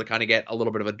control to kind of get a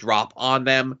little bit of a drop on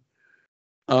them.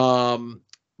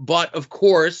 But of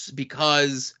course,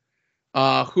 because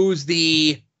who's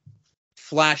the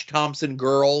Flash Thompson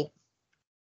girl?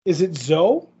 Is it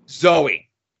Zoe? Zoe.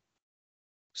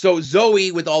 So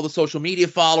Zoe, with all the social media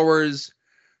followers,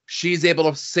 she's able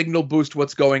to signal boost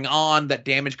what's going on. That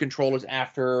damage control is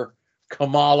after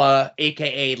Kamala,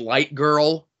 aka Light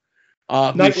Girl.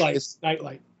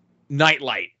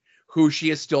 Nightlight, who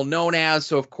she is still known as.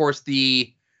 So, of course,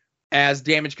 as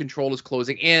damage control is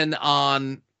closing in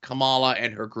on Kamala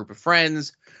and her group of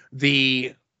friends,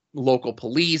 the local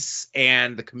police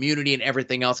and the community and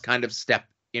everything else kind of step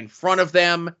in front of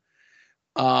them.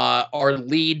 Our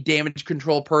lead damage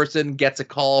control person gets a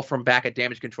call from back at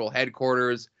damage control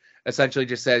headquarters, essentially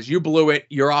just says, "You blew it.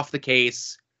 You're off the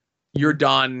case. You're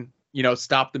done.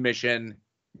 Stop the mission.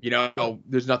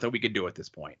 There's nothing we can do at this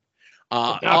point."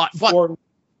 But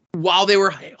while they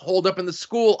were holed up in the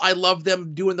school, I loved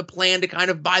them doing the plan to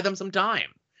kind of buy them some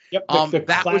time. Yep,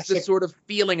 that was the sort of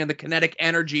feeling and the kinetic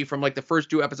energy from like the first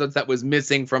two episodes that was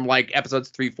missing from like episodes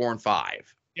 3, 4, and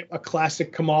 5. Yep, a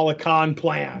classic Kamala Khan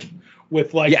plan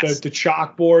with like the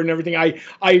chalkboard and everything. I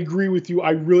agree with you. I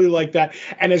really like that.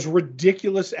 And as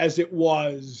ridiculous as it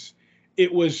was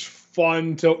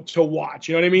fun to watch.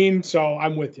 You know what I mean? So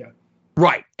I'm with you.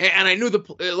 Right. And I knew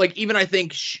I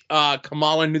think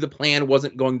Kamala knew the plan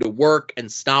wasn't going to work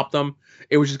and stop them.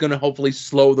 It was just going to hopefully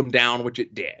slow them down, which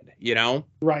it did,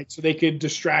 Right. So they could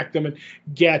distract them and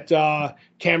get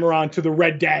Kamran to the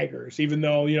Red Daggers, even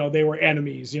though, they were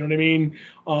enemies. You know what I mean?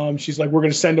 She's like, we're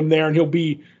going to send him there and he'll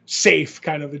be safe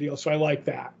kind of a deal. So I like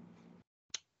that.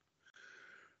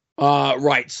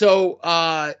 Right.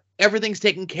 So everything's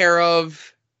taken care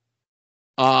of.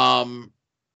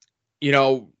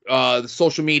 The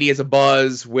social media is a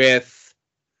buzz with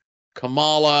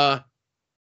Kamala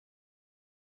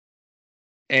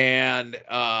and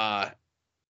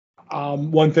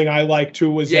One thing I like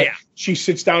too was that she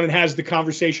sits down and has the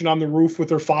conversation on the roof with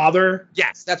her father.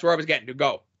 Yes, that's where I was getting to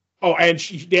go. Oh, and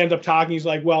they end up talking. He's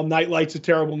like, well, Nightlight's a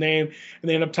terrible name. And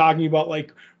they end up talking about,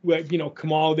 like,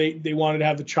 Kamala, they wanted to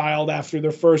have the child after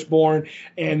their firstborn,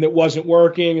 and it wasn't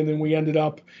working. And then we ended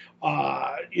up,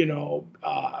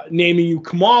 naming you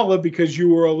Kamala because you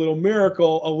were a little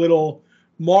miracle, a little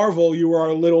Marvel. You are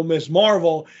a little Miss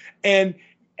Marvel. And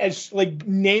as, like,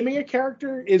 naming a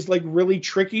character is, like, really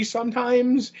tricky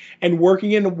sometimes, and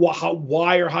working in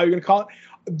why or how you're going to call it.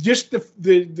 Just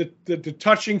the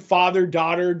touching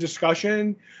father-daughter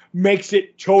discussion makes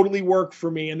it totally work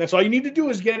for me. And that's all you need to do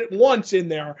is get it once in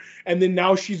there. And then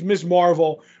now she's Miss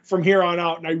Marvel from here on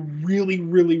out. And I really,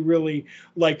 really, really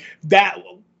like that.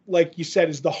 Like you said,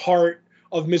 is the heart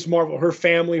of Miss Marvel, her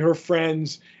family, her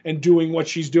friends, and doing what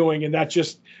she's doing. And that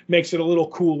just makes it a little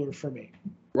cooler for me.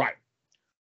 Right.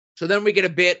 So then we get a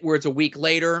bit where it's a week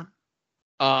later.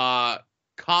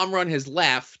 Kamran has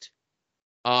left.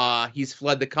 He's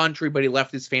fled the country, but he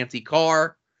left his fancy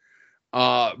car.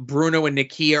 Bruno and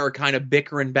Nakia are kind of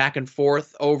bickering back and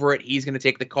forth over it. He's going to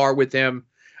take the car with him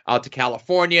out to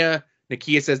California.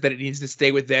 Nakia says that it needs to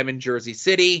stay with them in Jersey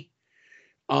City.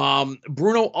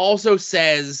 Bruno also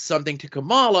says something to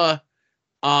Kamala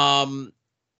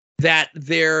that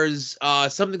there's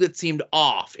something that seemed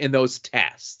off in those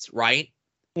tests, right?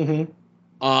 Mm-hmm.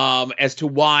 As to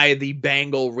why the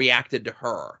Bengal reacted to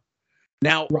her.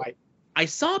 Now, right. I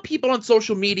saw people on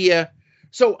social media.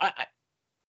 So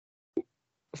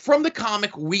from the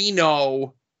comic, we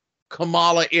know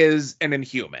Kamala is an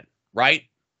Inhuman, right?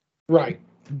 Right.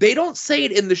 They don't say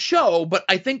it in the show, but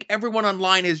I think everyone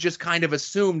online has just kind of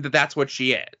assumed that that's what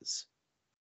she is.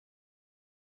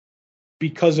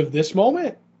 Because of this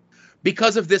moment?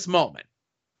 Because of this moment.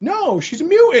 No, she's a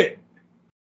mutant.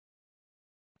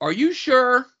 Are you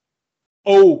sure?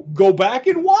 Oh, go back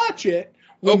and watch it.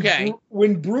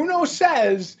 When Bruno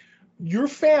says your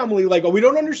family, like, oh, we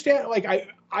don't understand. Like,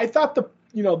 I thought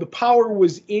the power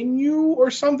was in you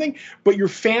or something, but your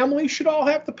family should all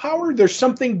have the power. There's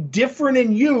something different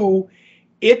in you.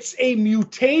 It's a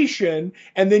mutation.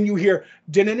 And then you hear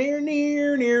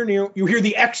near. You hear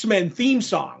the X-Men theme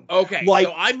song. Okay.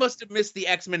 So I must have missed the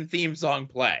X-Men theme song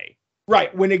play.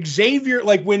 Right. When Xavier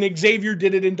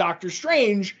did it in Doctor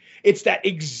Strange, it's that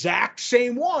exact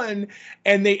same one.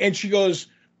 And she goes,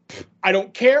 I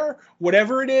don't care,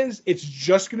 whatever it is, it's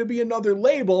just going to be another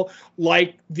label,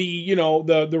 like the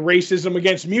racism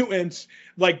against mutants,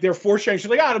 like they're foreshadowing. She's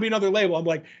like, it'll be another label. I'm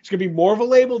like, it's going to be more of a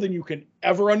label than you can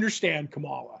ever understand,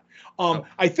 Kamala.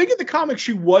 I think in the comics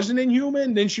she wasn't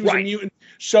Inhuman, then she was a mutant.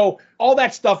 So all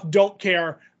that stuff, don't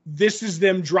care. This is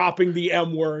them dropping the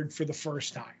M word for the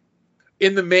first time.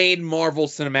 In the main Marvel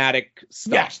cinematic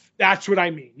stuff. Yes, that's what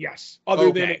I mean. Yes.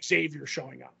 Other than Xavier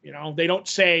showing up. They don't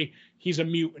say he's a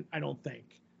mutant, I don't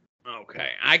think. Okay.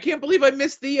 I can't believe I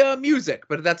missed the music,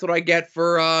 but that's what I get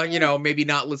for, maybe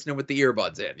not listening with the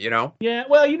earbuds in, Yeah,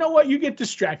 well, you know what? You get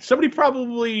distracted. Somebody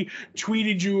probably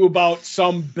tweeted you about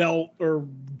some belt or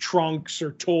trunks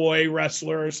or toy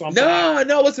wrestler or something.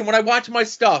 No, listen, when I watch my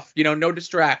stuff, no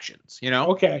distractions,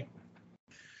 Okay.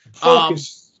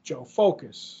 Focus. Joe,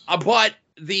 focus. But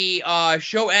the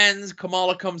show ends.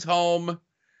 Kamala comes home.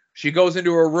 She goes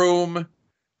into her room.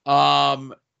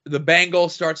 The Bengal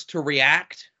starts to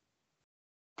react.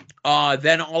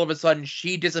 Then all of a sudden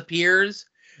she disappears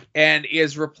and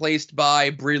is replaced by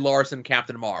Brie Larson,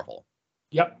 Captain Marvel.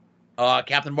 Yep.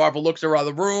 Captain Marvel looks around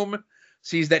the room,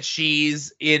 sees that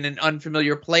she's in an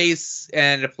unfamiliar place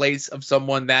and a place of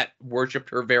someone that worshipped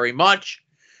her very much.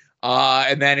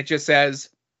 And then it just says,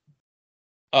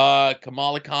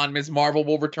 Kamala Khan, Ms. Marvel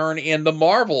will return in The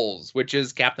Marvels, which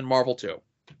is Captain Marvel 2.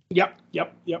 Yep.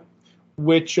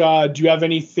 Which, do you have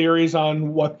any theories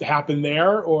on what happened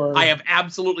there? Or I have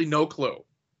absolutely no clue.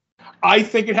 I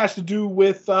think it has to do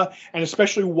with, and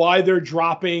especially why they're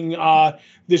dropping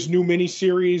this new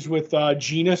miniseries with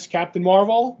Genus Captain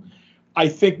Marvel. I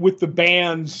think with the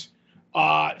bands,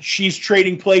 she's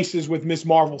trading places with Ms.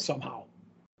 Marvel somehow.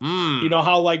 You know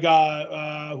how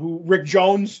Rick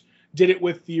Jones did it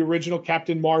with the original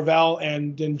Captain Marvel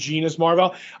and then Genus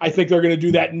Marvel. I think they're going to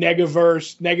do that negative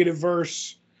verse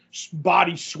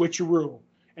body switcheroo.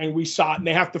 And we saw it, and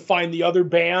they have to find the other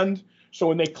band. So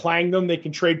when they clang them, they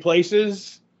can trade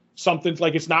places. Something's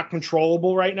like it's not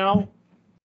controllable right now.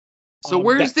 So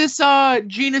where's this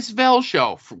Genus Vel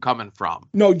show coming from?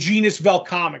 No, Genus Vel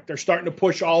comic. They're starting to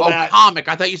push all that. Oh, comic.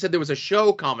 I thought you said there was a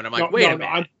show coming. I'm like, wait a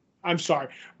minute. I'm sorry.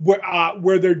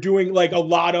 Where they're doing like a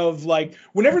lot of like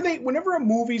whenever a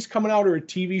movie's coming out or a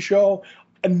TV show,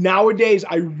 nowadays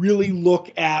I really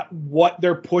look at what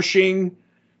they're pushing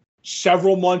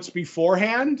several months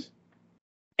beforehand.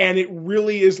 and it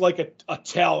really is like a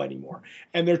tell anymore.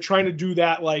 And they're trying to do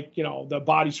that, like, you know, the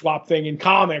body swap thing in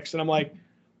comics. And I'm like,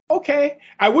 okay.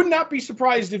 I would not be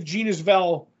surprised if Gina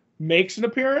Svell makes an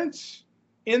appearance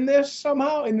in this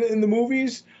somehow in the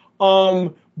movies.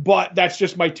 But that's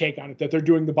just my take on it, that they're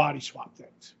doing the body swap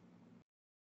things.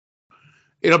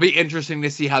 It'll be interesting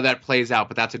to see how that plays out,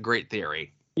 but that's a great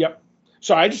theory. Yep.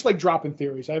 Sorry, I just like dropping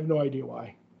theories. I have no idea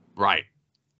why. Right.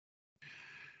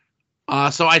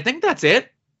 So I think that's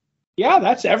it. Yeah,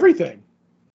 that's everything.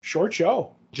 Short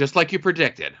show. Just like you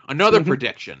predicted. Another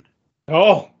prediction.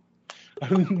 Oh,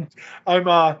 I'm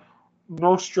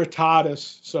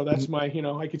Nostradamus, so that's my, you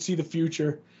know, I could see the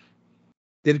future.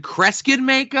 Did Kreskin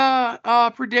make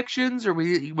predictions, or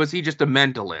was he just a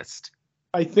mentalist?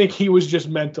 I think he was just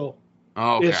mental.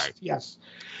 Oh, okay. Yes.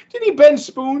 Did he bend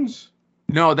spoons?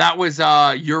 No, that was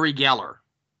Uri Geller.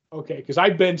 Okay, because I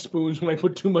bend spoons when I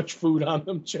put too much food on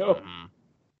them, Joe. Mm-hmm.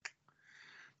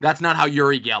 That's not how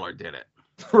Uri Geller did it.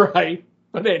 Right.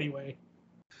 But anyway.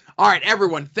 All right,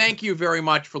 everyone, thank you very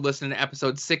much for listening to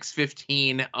episode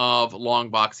 615 of Long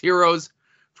Box Heroes.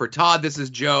 For Todd, this is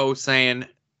Joe saying,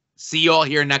 see you all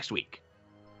here next week.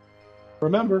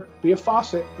 Remember, be a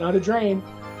faucet, not a drain.